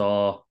finally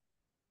saw,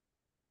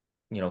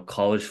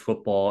 college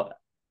football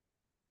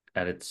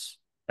at its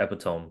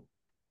epitome,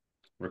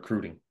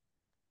 recruiting.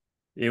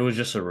 It was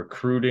just a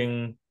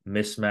recruiting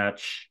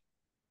mismatch,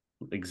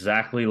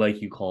 exactly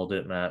like you called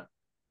it, Matt.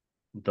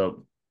 The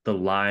the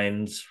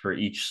lines for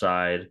each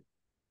side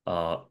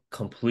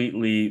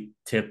completely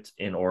tipped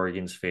in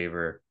Oregon's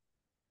favor.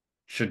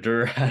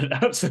 Shadur had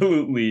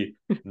absolutely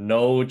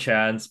no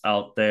chance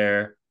out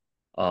there.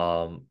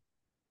 Um,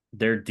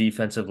 their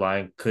defensive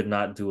line could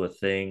not do a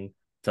thing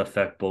to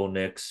affect Bo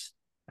Nix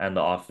and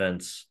the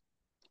offense.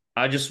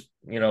 I just,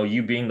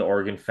 you being the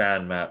Oregon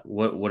fan, Matt,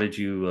 what did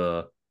you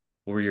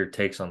what were your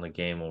takes on the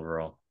game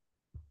overall?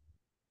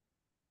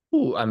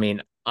 Ooh, I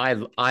mean, I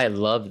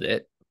loved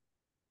it.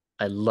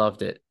 I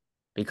loved it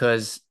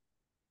because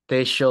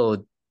they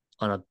showed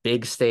on a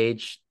big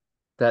stage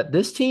that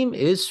this team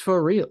is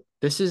for real.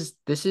 This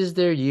is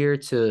their year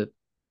to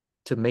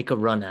make a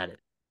run at it.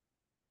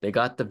 They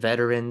got the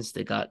veterans,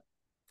 they got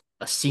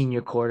a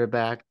senior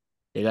quarterback,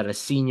 they got a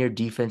senior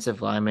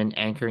defensive lineman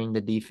anchoring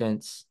the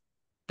defense.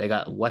 They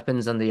got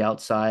weapons on the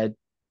outside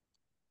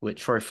with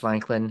Troy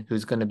Franklin,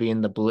 who's going to be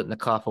in the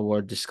Blitnikoff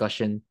Award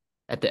discussion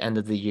at the end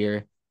of the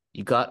year.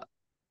 You got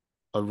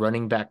a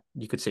running back,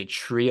 you could say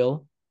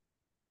trio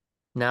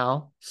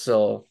now.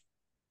 So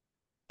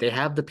they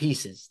have the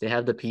pieces. They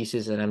have the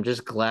pieces, and I'm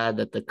just glad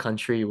that the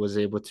country was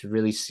able to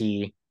really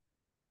see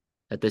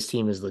that this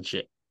team is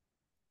legit.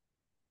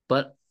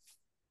 But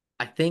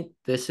I think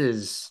this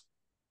is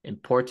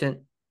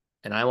important,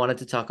 and I wanted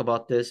to talk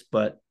about this,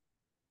 but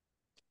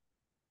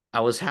I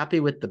was happy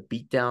with the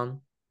beatdown,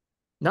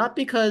 not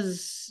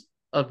because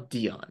of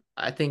Dion.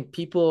 I think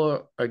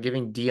people are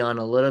giving Dion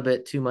a little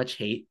bit too much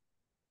hate.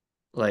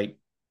 Like,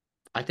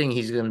 I think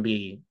he's going to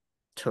be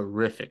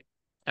terrific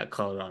at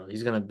Colorado.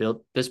 He's going to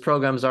build this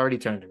program's already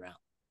turned around.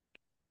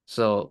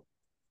 So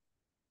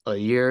a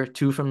year,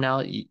 two from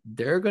now,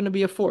 they're going to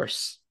be a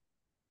force.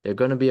 They're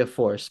going to be a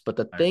force. But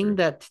the I thing agree.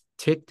 that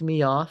ticked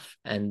me off,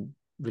 and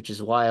which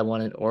is why I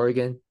wanted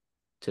Oregon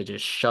to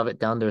just shove it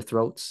down their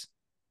throats,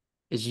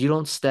 is you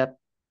don't step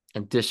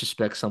and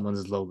disrespect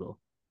someone's logo.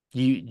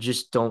 You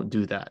just don't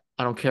do that.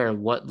 I don't care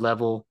what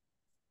level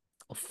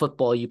of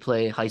football you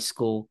play, high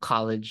school,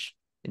 college,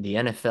 in the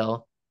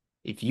NFL.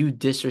 If you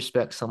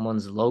disrespect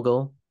someone's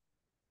logo,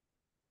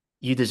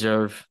 you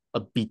deserve a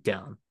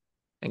beatdown.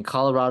 And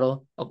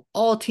Colorado, of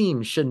all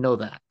teams, should know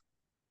that.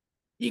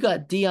 You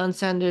got Deion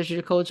Sanders,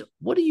 your coach.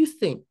 What do you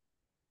think?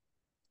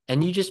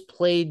 And you just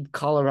played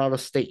Colorado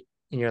State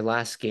in your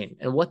last game.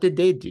 And what did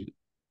they do?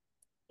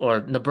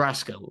 Or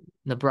Nebraska.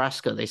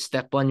 Nebraska, they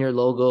step on your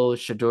logo.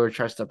 Shador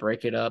tries to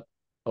break it up.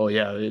 Oh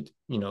yeah,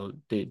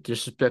 they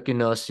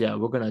disrespecting us. Yeah,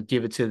 we're gonna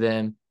give it to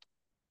them.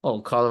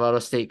 Oh, Colorado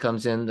State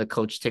comes in. The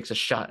coach takes a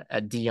shot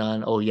at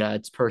Deion. Oh yeah,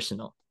 it's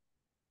personal.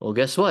 Well,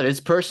 guess what? It's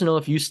personal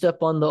if you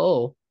step on the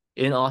O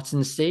in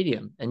Autzen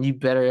Stadium, and you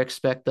better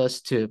expect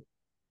us to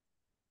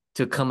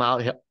come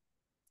out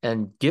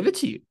and give it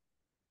to you.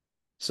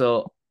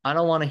 So I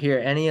don't want to hear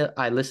any.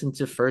 I listened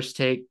to First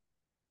Take,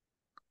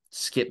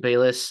 Skip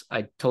Bayless.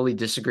 I totally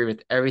disagree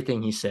with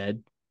everything he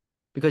said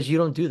because you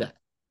don't do that.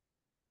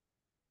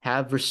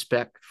 Have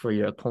respect for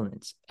your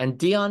opponents. And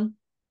Dion,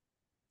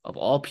 of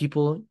all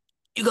people,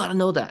 you got to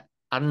know that.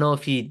 I don't know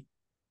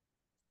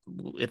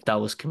if that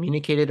was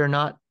communicated or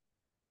not,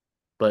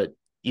 but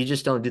you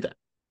just don't do that.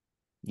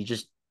 You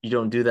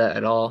don't do that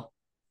at all.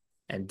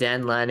 And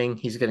Dan Lanning,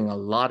 he's getting a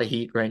lot of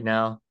heat right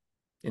now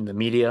in the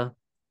media,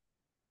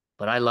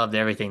 but I loved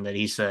everything that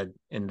he said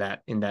in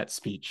that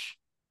speech.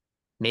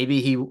 Maybe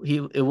he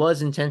it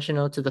was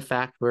intentional to the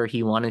fact where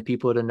he wanted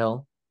people to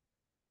know,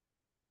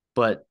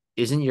 but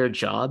isn't your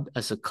job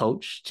as a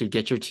coach to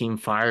get your team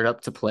fired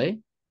up to play?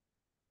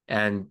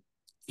 And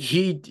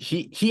he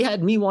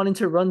had me wanting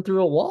to run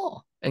through a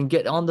wall and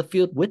get on the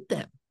field with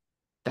them.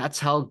 That's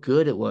how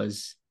good it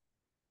was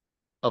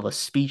of a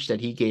speech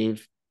that he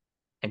gave,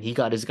 and he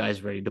got his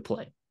guys ready to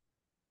play.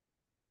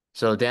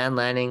 So Dan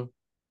Lanning,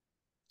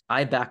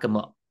 I back him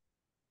up.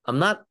 I'm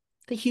not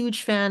a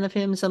huge fan of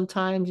him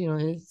sometimes,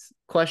 it's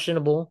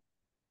questionable,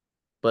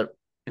 but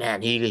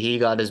man, he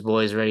got his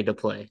boys ready to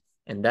play.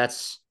 And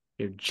that's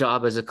your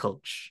job as a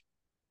coach.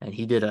 And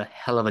he did a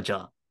hell of a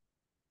job.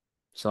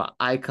 So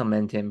I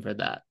commend him for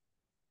that.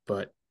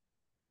 But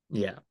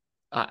yeah,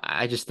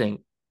 I just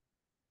think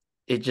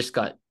it just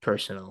got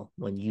personal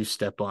when you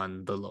step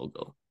on the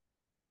logo.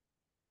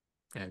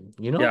 And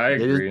Yeah, I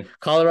agree.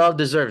 Colorado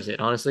deserves it.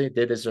 Honestly,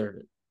 they deserve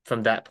it.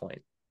 From that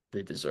point,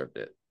 they deserved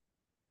it.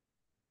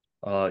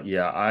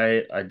 Yeah,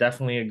 I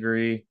definitely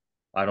agree.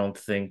 I don't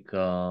think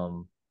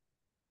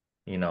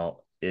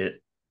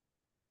it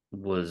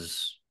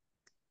was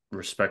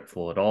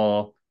respectful at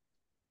all.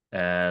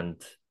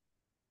 And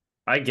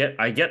I get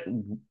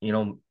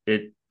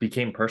it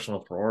became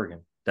personal for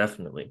Oregon,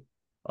 definitely.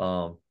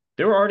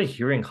 They were already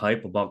hearing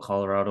hype about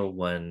Colorado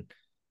when,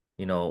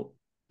 you know,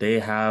 they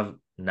have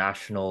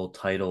national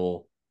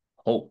title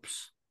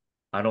hopes.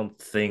 I don't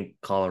think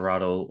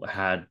Colorado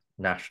had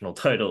national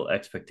title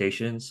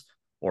expectations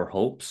or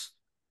hopes,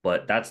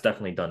 but that's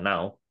definitely done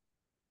now.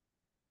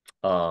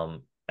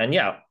 And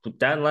yeah,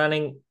 Dan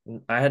Lanning,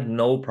 I had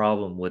no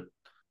problem with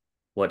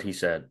what he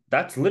said.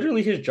 That's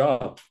literally his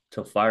job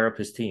to fire up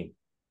his team.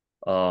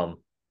 Um,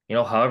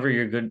 however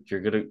you're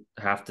gonna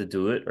have to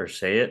do it or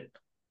say it.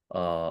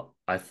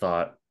 I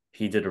thought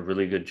he did a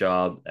really good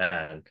job,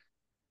 and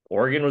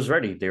Oregon was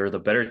ready. They were the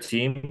better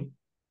team.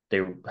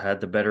 They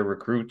had the better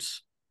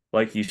recruits.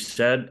 Like you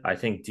said, I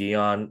think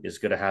Dion is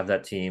gonna have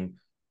that team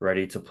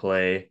ready to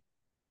play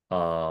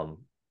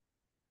um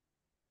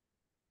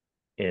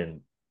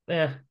in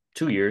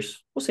 2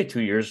 years. We'll say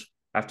 2 years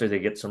after they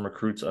get some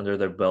recruits under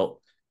their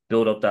belt,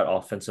 build up that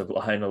offensive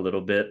line a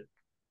little bit,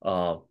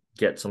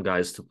 get some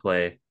guys to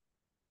play,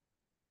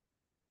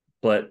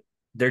 but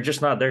they're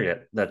just not there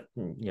yet. That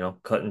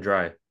cut and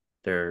dry.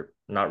 They're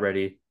not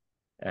ready,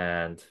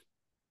 and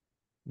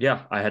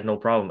yeah, I had no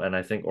problem, and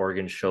I think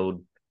Oregon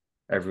showed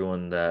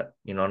everyone that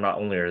not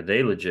only are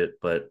they legit,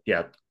 but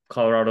yeah,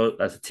 Colorado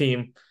as a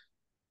team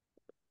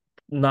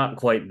not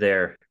quite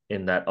there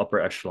in that upper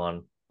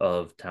echelon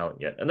of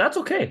talent yet, and that's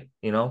okay.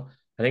 I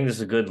think this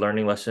is a good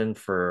learning lesson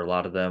for a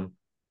lot of them.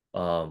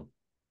 Um,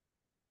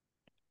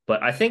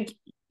 but I think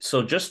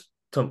so.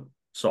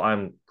 So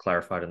I'm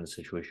clarified in the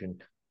situation.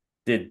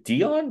 Did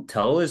Dion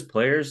tell his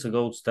players to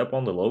go step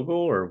on the logo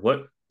or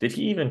what? Did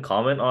he even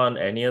comment on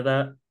any of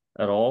that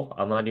at all?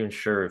 I'm not even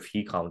sure if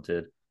he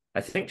commented. I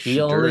think He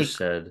Shadur only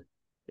said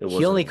it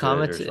he only wasn't good or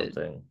commented.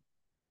 something.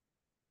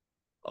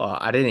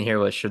 I didn't hear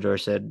what Shador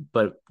said,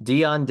 but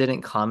Dion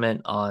didn't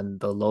comment on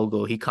the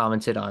logo. He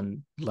commented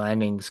on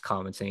Lanning's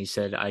comments, and he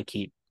said, "I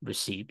keep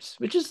receipts,"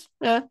 which is,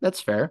 that's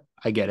fair.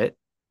 I get it,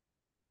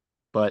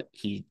 but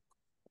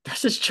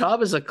that's his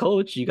job as a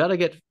coach. You gotta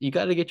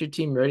get your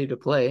team ready to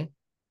play,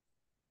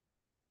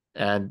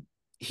 and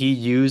he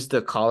used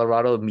the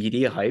Colorado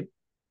media hype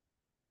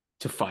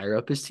to fire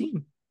up his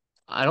team.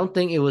 I don't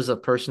think it was a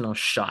personal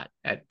shot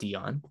at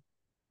Dion.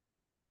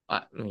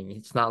 I mean,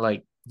 it's not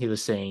like he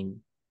was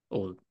saying,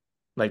 "Oh,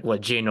 like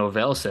what Jay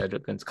Norvell said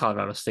against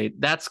Colorado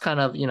State." That's kind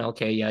of,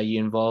 okay, yeah, you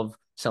involve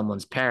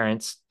someone's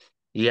parents.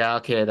 Yeah,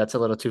 okay, that's a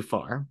little too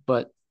far.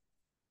 But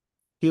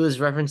he was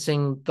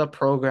referencing the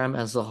program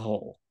as a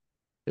whole.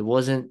 It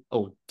wasn't,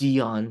 oh,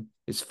 Dion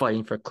is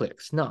fighting for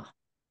clicks. No,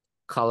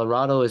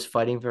 Colorado is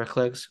fighting for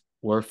clicks.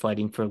 We're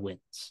fighting for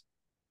wins.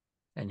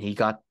 And he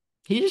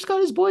just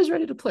got his boys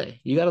ready to play.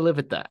 You got to live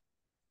with that.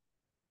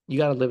 You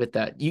got to live with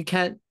that. You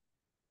can't,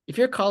 if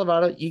you're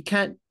Colorado, you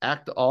can't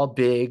act all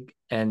big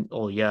and,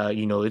 oh, yeah,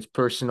 it's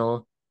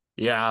personal.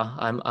 Yeah,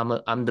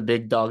 I'm the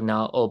big dog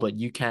now. Oh, but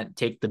you can't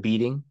take the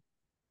beating.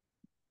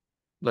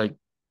 Like,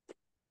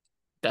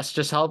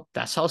 that's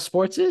how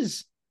sports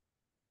is.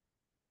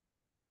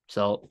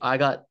 So I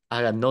got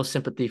no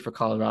sympathy for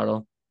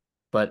Colorado,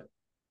 but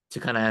to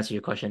kind of answer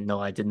your question,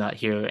 no, I did not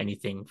hear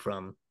anything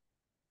from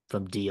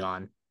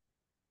Dion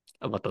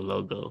about the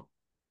logo.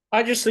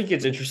 I just think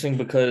it's interesting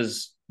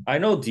because I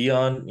know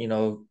Dion,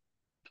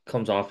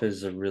 comes off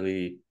as a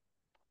really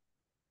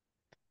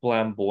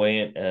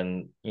flamboyant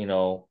and,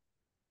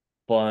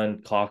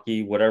 fun,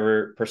 cocky,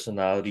 whatever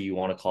personality you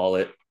want to call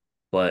it.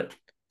 But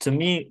to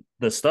me,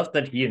 the stuff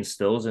that he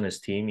instills in his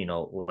team,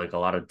 like a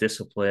lot of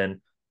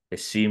discipline, they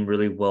seem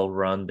really well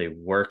run, they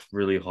work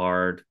really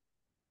hard.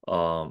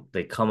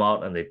 They come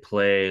out and they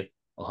play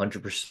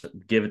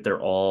 100%, give it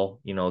their all.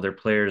 Their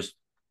players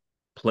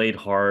played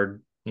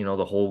hard,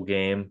 the whole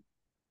game,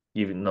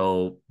 even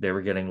though they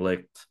were getting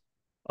licked.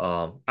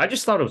 I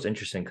just thought it was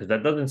interesting because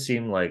that doesn't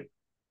seem like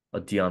a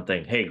Dion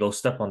thing. Hey, go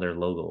step on their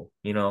logo.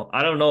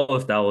 I don't know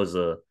if that was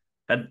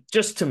that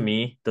just to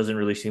me doesn't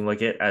really seem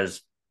like it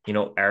as,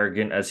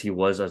 arrogant as he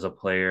was as a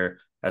player,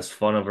 as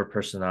fun of a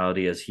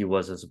personality as he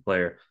was as a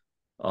player.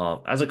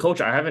 As a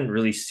coach, I haven't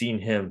really seen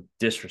him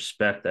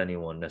disrespect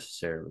anyone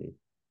necessarily.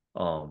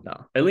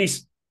 No. At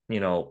least,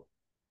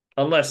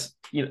 unless,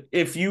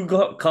 if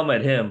you come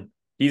at him,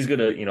 he's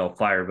gonna,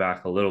 fire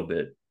back a little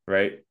bit,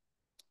 right?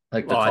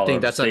 Like the Well, I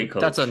think Colorado that's a State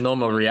that's a coach.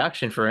 normal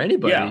reaction for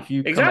anybody. Yeah, If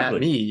you come at exactly.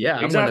 me, yeah,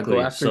 I'm gonna go Exactly.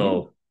 after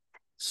you.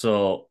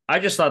 So I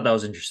just thought that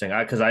was interesting.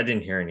 Because I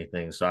didn't hear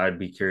anything. So I'd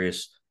be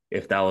curious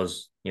if that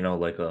was,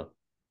 like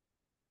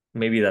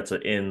maybe that's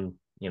in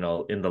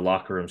the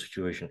locker room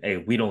situation. Hey,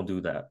 we don't do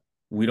that.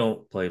 We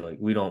don't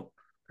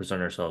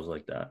present ourselves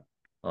like that.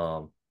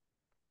 Um,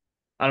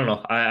 I don't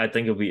know. I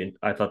think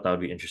I thought that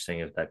would be interesting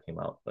if that came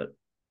out, but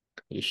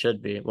You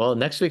should be. Well,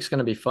 next week's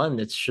gonna be fun.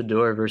 It's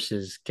Shador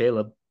versus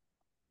Caleb.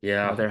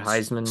 yeah, Another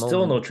Heisman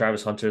still moment. no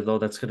Travis Hunter though.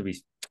 That's gonna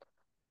be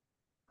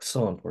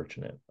so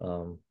unfortunate.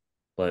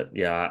 But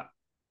yeah,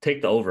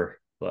 take the over.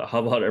 But how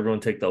about everyone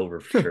take the over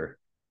for sure?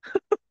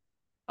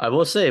 I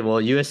will say,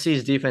 well,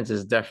 USC's defense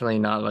is definitely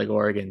not like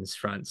Oregon's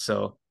front,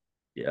 so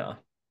Yeah.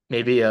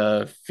 maybe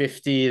a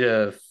 50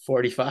 to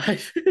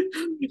 45. I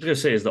was gonna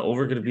say, is the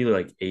over gonna be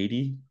like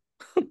 80?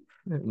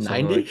 Something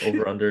 90? like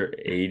over under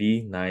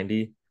 80,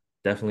 90?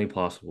 Definitely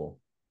possible.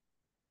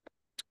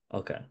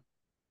 Okay.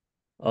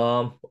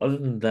 Other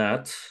than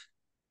that,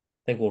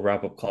 I think we'll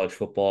wrap up college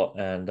football.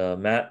 And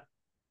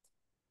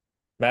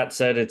Matt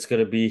said it's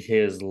gonna be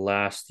his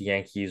last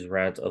Yankees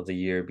rant of the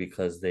year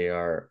because they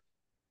are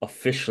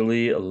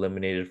officially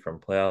eliminated from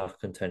playoff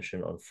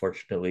contention.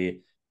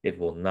 Unfortunately, it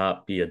will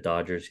not be a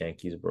Dodgers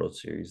Yankees World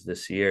Series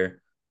this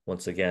year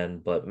once again.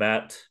 But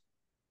Matt,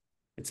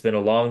 it's been a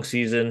long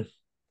season.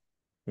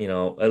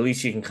 At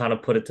least you can kind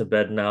of put it to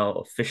bed now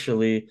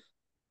officially,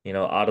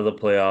 out of the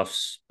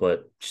playoffs,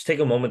 but just take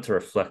a moment to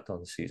reflect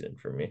on the season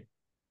for me.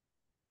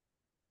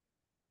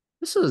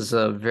 This was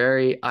a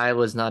very, I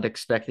was not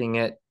expecting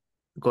it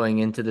going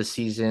into the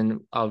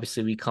season.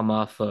 Obviously, we come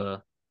off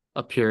a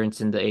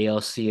appearance in the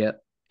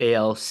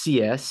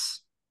ALCS,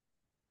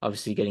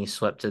 obviously getting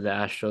swept to the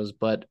Astros,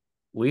 but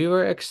we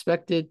were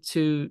expected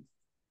to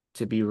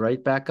be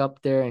right back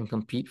up there and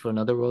compete for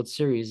another World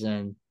Series.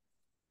 And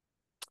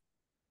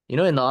in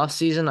the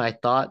offseason, I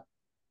thought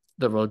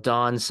the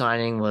Rodon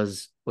signing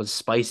was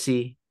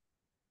spicy.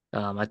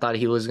 I thought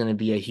he was going to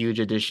be a huge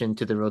addition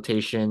to the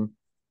rotation.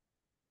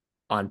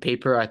 On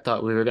paper, I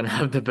thought we were going to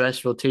have the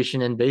best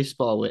rotation in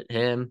baseball with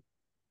him,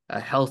 a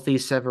healthy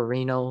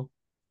Severino,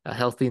 a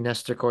healthy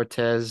Nestor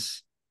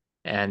Cortez,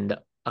 and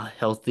a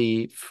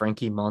healthy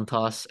Frankie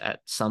Montas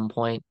at some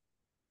point.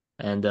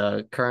 And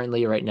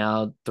currently, right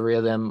now, three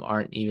of them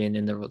aren't even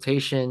in the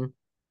rotation.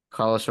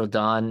 Carlos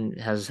Rodon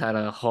has had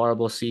a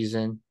horrible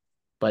season,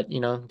 but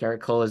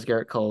Garrett Cole is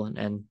Garrett Cole,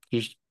 and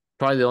he's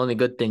probably the only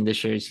good thing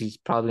this year is he's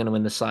probably going to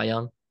win the Cy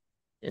Young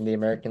in the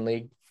American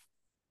League.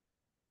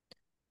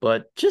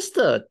 But just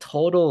a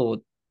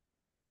total,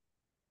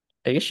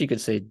 I guess you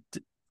could say,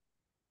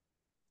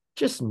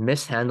 just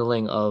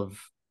mishandling of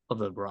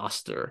the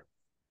roster,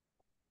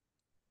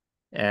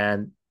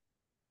 and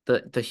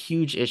the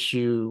huge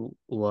issue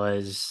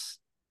was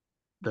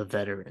the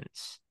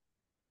veterans,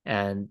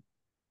 and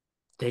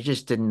they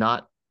just did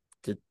not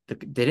they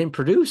didn't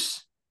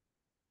produce.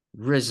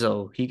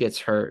 Rizzo, he gets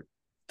hurt,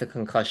 the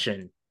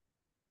concussion.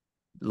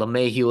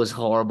 LeMahieu was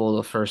horrible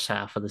the first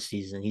half of the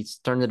season. He's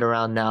turned it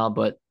around now,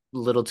 but a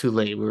little too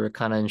late. We were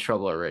kind of in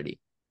trouble already.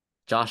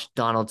 Josh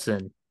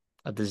Donaldson,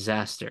 a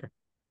disaster.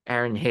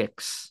 Aaron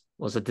Hicks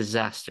was a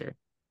disaster.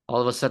 All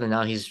of a sudden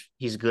now he's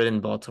good in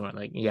Baltimore.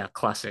 Like, yeah,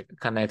 classic.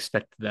 Kind of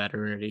expected that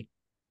already.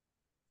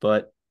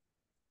 But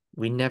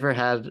We never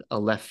had a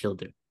left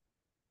fielder.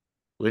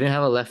 We didn't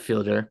have a left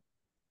fielder.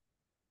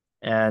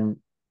 And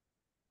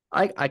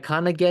I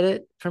kind of get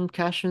it from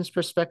Cashman's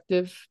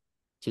perspective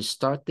to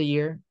start the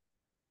year,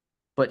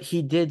 but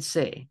he did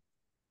say,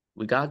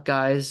 we got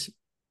guys,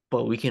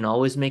 but we can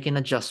always make an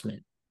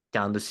adjustment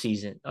down the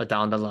season or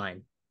down the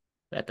line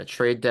at the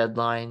trade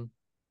deadline,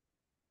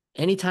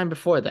 anytime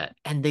before that.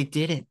 And they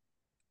didn't.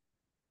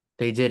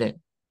 They didn't.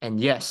 And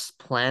yes,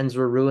 plans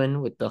were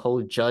ruined with the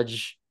whole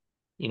Judge,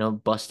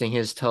 busting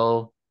his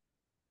toe.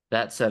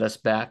 That set us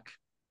back.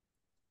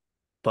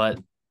 But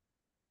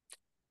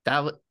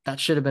that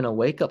should have been a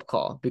wake up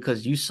call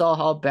because you saw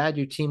how bad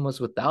your team was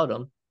without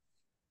him.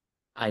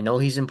 I know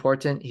he's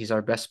important. He's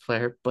our best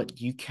player, but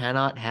you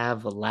cannot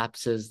have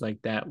lapses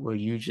like that where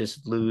you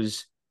just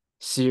lose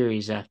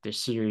series after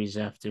series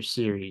after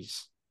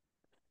series.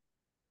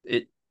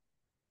 It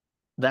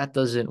That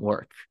doesn't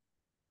work.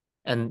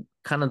 And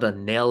kind of the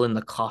nail in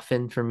the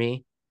coffin for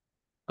me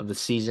of the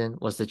season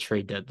was the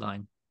trade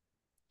deadline.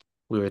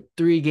 We were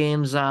 3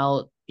 games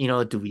out.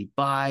 Do we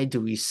buy?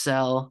 Do we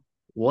sell?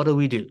 What do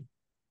we do?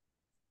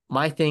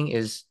 My thing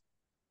is,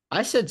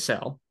 I said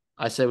sell.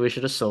 I said we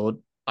should have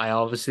sold. I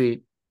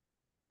obviously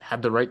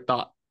had the right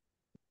thought,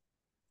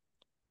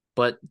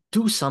 but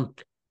do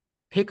something.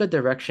 Pick a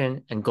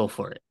direction and go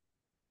for it.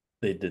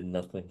 They did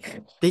nothing.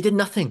 They did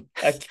nothing.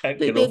 I can't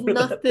They get did over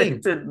that. They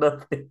nothing. did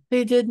nothing.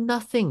 They did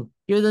nothing.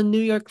 You're the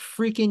New York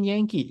freaking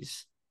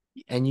Yankees,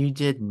 and you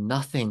did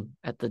nothing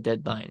at the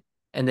deadline.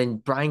 And then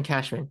Brian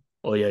Cashman,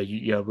 oh yeah,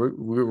 yeah,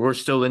 we're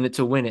still in it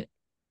to win it.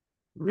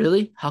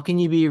 Really? How can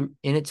you be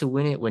in it to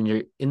win it when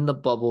you're in the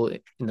bubble,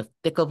 in the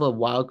thick of a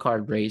wild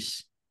card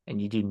race,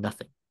 and you do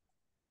nothing?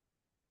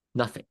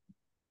 Nothing.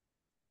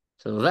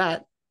 So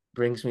that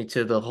brings me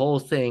to the whole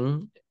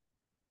thing.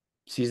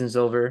 Season's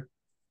over.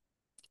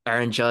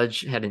 Aaron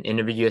Judge had an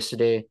interview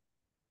yesterday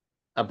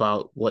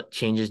about what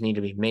changes need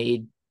to be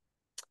made.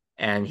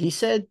 And he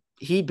said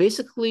he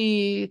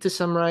basically, to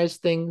summarize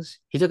things,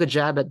 he took a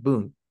jab at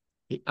Boone.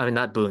 I mean,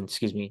 not Boone,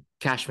 excuse me,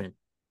 Cashman.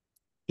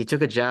 He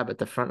took a jab at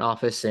the front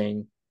office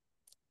saying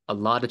a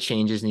lot of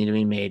changes need to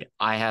be made.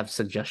 I have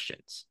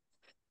suggestions.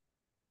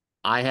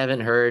 I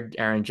haven't heard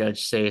Aaron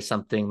Judge say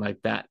something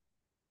like that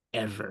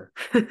ever,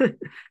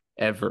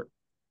 ever.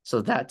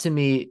 So that to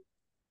me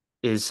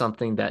is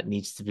something that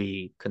needs to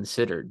be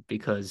considered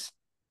because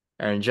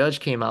Aaron Judge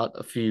came out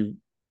a few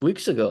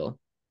weeks ago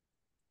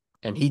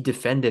and he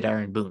defended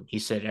Aaron Boone. He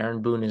said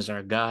Aaron Boone is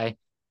our guy.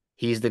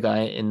 He's the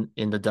guy in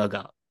the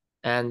dugout.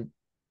 And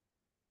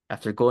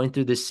after going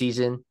through this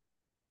season,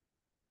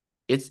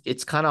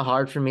 it's kind of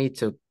hard for me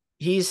to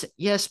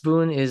yes,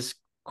 Boone is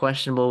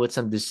questionable with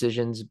some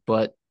decisions,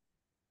 but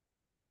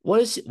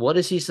what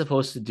is he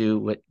supposed to do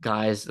with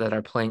guys that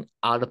are playing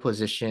out of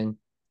position?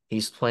 He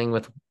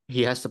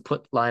has to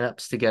put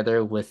lineups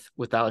together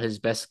without his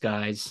best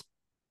guys.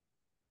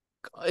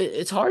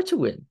 It's hard to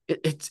win.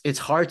 It's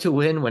hard to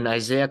win when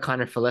Isaiah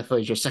Connor Falefa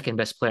is your second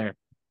best player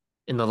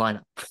in the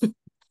lineup.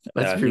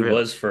 Let's Yeah, be he real.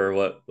 was for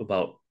what,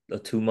 about a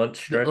 2 month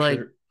stretch Like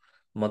or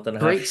month and a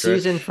half great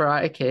season stretch. for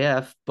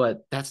IKF, but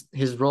that's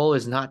his role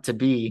is not to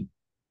be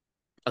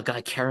a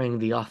guy carrying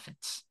the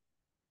offense.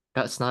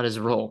 That's not his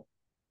role.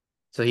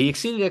 So he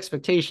exceeded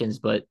expectations,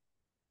 but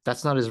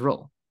that's not his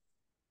role.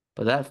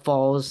 But that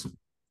falls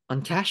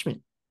on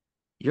Cashman.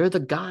 You're the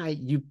guy.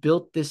 You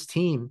built this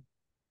team,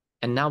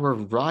 and now we're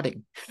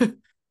rotting.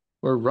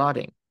 We're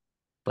rotting.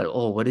 But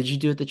oh, what did you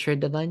do at the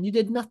trade deadline? You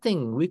did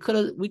nothing. We could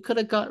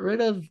have got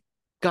rid of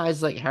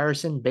guys like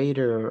Harrison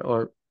Bader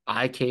or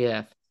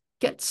IKF.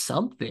 Get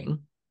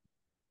something.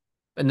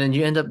 And then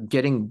you end up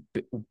getting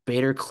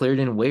Bader cleared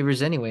in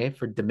waivers anyway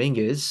for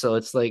Dominguez. So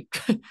it's like,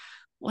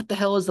 what the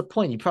hell is the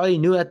point? You probably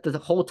knew at the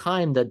whole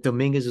time that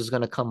Dominguez was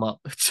going to come up.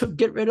 So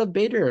get rid of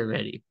Bader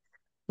already.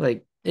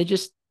 Like, it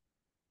just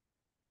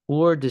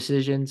poor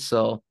decision.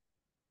 So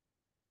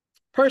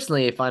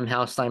personally, if I'm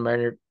Hal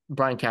Steinbrenner,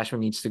 Brian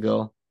Cashman needs to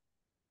go.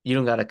 You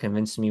don't got to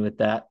convince me with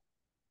that.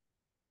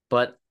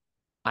 But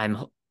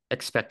I'm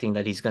expecting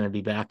that he's going to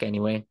be back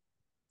anyway.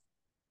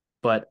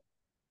 But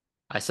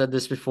I said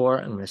this before.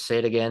 I'm going to say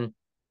it again.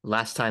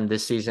 Last time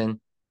this season,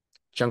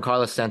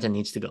 Giancarlo Stanton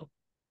needs to go.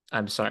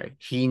 I'm sorry.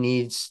 He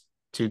needs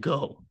to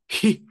go.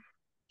 He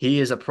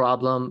is a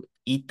problem.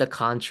 Eat the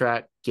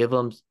contract. Give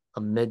him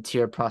a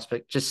mid-tier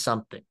prospect. Just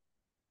something.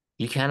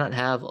 You cannot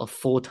have a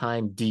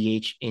full-time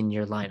DH in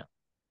your lineup,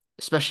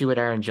 especially with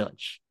Aaron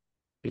Judge,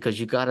 because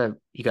you gotta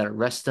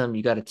rest him.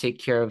 You gotta take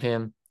care of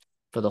him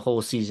for the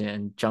whole season.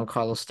 And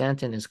Giancarlo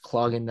Stanton is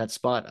clogging that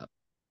spot up.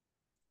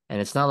 And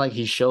it's not like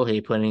he's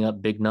Shohei putting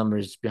up big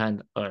numbers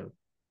behind or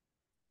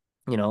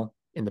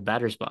in the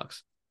batter's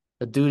box.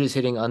 The dude is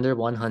hitting under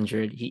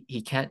 100.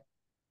 He can't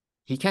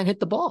hit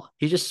the ball.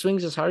 He just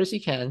swings as hard as he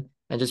can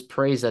and just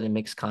prays that it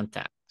makes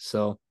contact.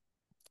 So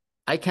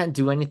I can't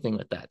do anything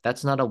with that.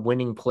 That's not a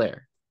winning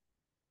player.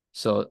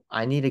 So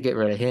I need to get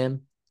rid of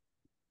him.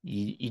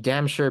 You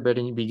damn sure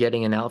better be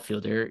getting an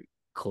outfielder.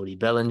 Cody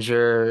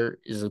Bellinger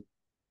is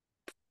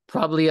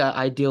probably an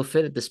ideal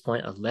fit at this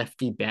point, a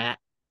lefty bat.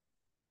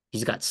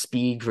 He's got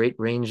speed, great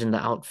range in the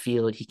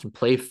outfield. He can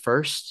play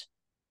first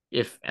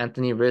if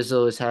Anthony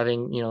Rizzo is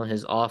having,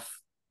 his off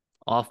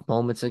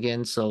moments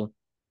again. So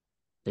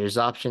there's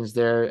options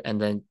there. And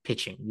then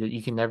pitching.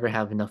 You can never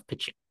have enough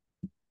pitching.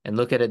 And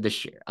look at it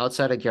this year.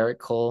 Outside of Garrett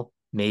Cole,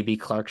 maybe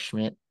Clark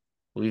Schmidt,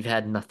 we've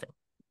had nothing.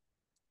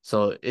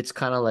 So it's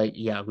kind of like,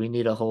 yeah, we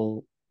need a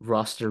whole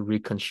roster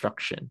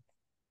reconstruction.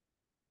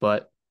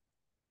 But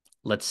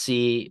let's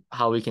see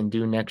how we can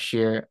do next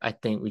year. I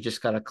think we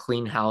just got to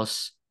clean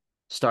house,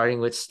 starting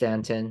with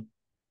Stanton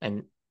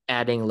and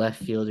adding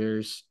left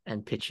fielders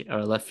and pitching,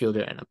 or left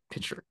fielder and a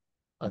pitcher,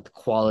 a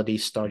quality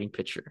starting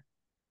pitcher.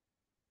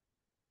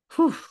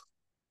 Whew.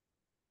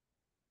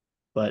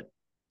 But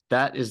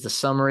that is the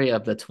summary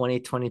of the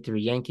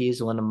 2023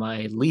 Yankees, one of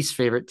my least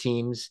favorite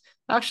teams.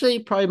 Actually,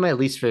 probably my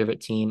least favorite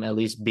team, at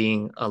least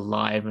being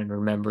alive and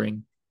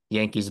remembering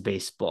Yankees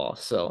baseball.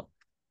 So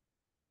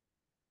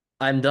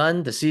I'm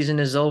done. The season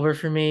is over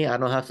for me. I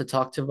don't have to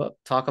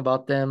talk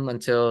about them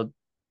until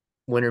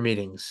winter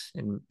meetings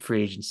and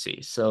free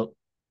agency. So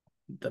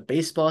the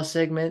baseball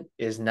segment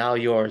is now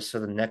yours for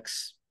the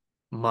next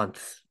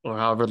month or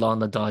however long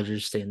the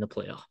Dodgers stay in the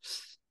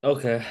playoffs.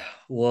 Okay.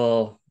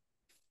 Well,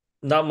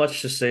 not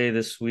much to say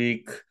this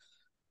week.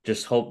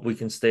 Just hope we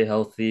can stay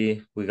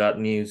healthy. We got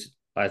news.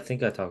 I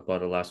think I talked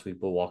about it last week,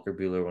 but Walker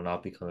Buehler will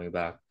not be coming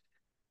back.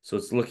 So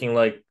it's looking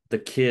like the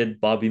kid,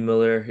 Bobby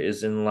Miller,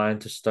 is in line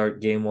to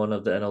start game 1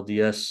 of the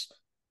NLDS.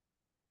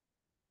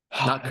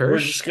 Not And we're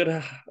Kirsch. just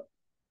gonna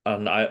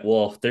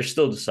well, they're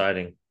still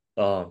deciding.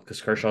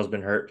 Because Kershaw's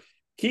been hurt.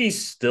 He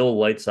still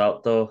lights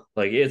out though.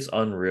 Like it's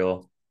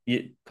unreal.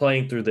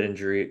 Playing through the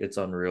injury, it's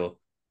unreal.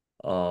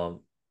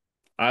 Um,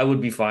 I would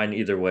be fine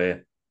either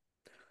way.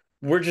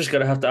 We're just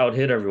gonna have to out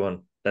hit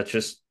everyone. That's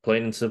just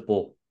plain and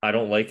simple. I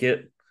don't like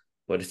it,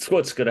 but it's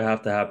what's gonna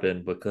have to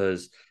happen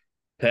because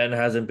Penn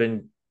hasn't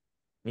been,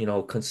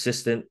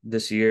 consistent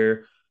this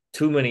year.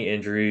 Too many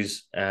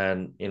injuries,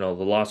 and the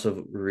loss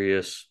of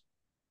Urias.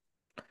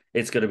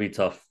 It's gonna be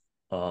tough,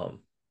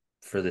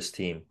 for this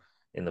team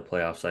in the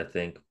playoffs, I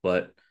think.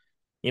 But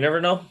you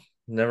never know.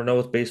 You never know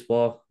with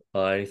baseball.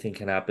 Anything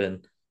can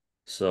happen.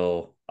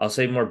 So I'll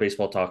save more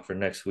baseball talk for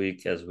next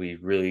week as we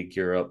really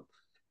gear up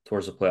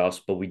towards the playoffs.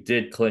 But we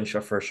did clinch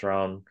our first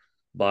round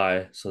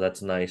bye, so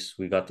that's nice.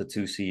 We got the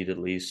 2 seed at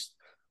least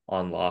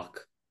on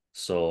lock.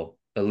 So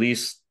at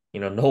least,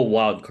 no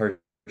wild card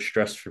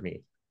stress for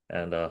me.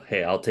 And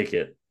hey, I'll take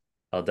it.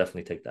 I'll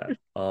definitely take that.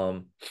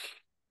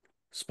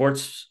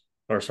 Sports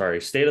or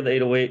sorry, state of the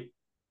 808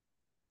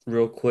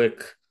 real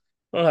quick.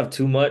 I don't have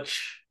too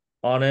much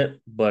on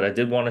it, but I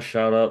did want to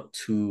shout out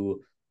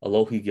to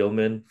Alohi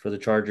Gilman for the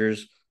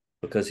Chargers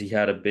because he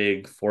had a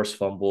big forced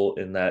fumble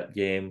in that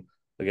game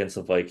against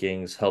the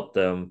Vikings, helped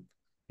them,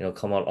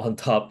 come out on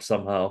top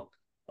somehow.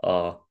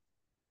 Uh,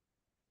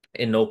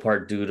 in no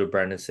part due to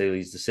Brandon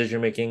Staley's decision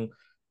making,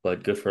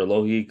 but good for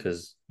Alohi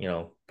because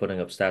putting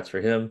up stats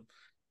for him.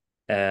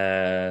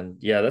 And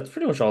yeah, that's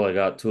pretty much all I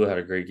got. Tua had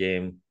a great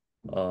game.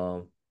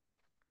 Um,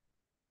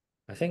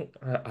 I think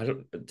I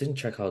didn't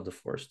check how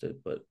DeForest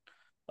did, but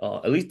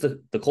at least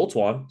the Colts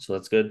won, so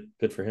that's good.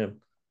 Good for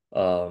him.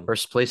 Um,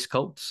 First place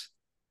Colts.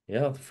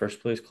 yeah, the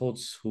first place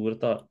Colts. Who would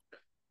have thought?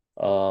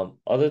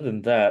 Other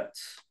than that,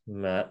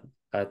 Matt,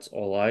 that's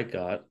all I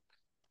got.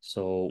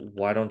 So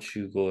why don't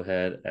you go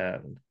ahead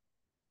and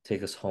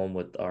take us home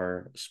with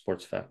our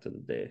sports fact of the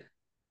day?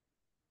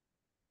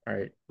 All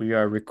right. We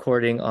are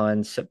recording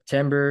on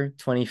September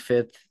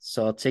 25th.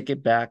 So I'll take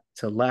it back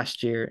to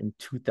last year in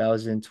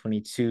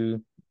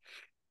 2022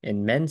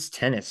 in men's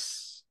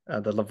tennis.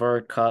 The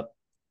Laver Cup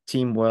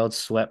Team World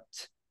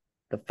swept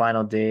the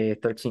final day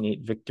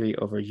 13-8 victory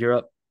over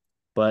Europe.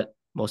 But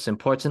most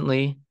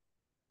importantly,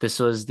 this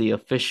was the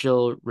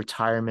official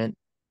retirement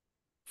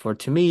for,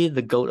 to me,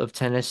 the GOAT of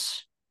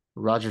tennis,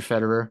 Roger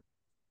Federer,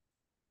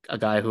 a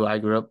guy who I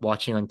grew up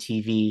watching on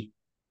TV,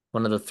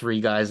 one of the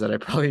three guys that I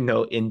probably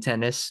know in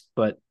tennis,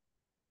 but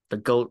the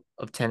GOAT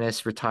of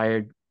tennis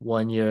retired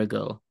 1 year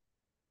ago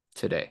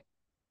today.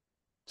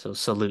 So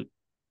salute,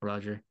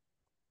 Roger.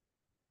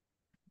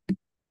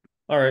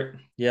 All right.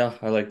 Yeah,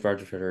 I like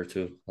Roger Federer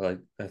too.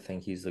 I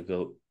think he's the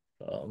GOAT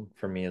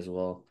for me as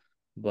well.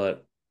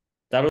 But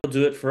that'll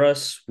do it for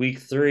us. Week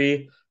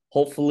 3.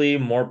 Hopefully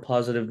more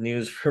positive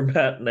news for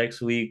Matt next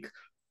week.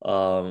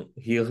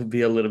 He'll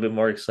be a little bit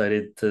more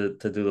excited to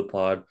do the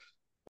pod.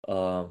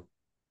 Um,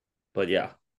 but yeah,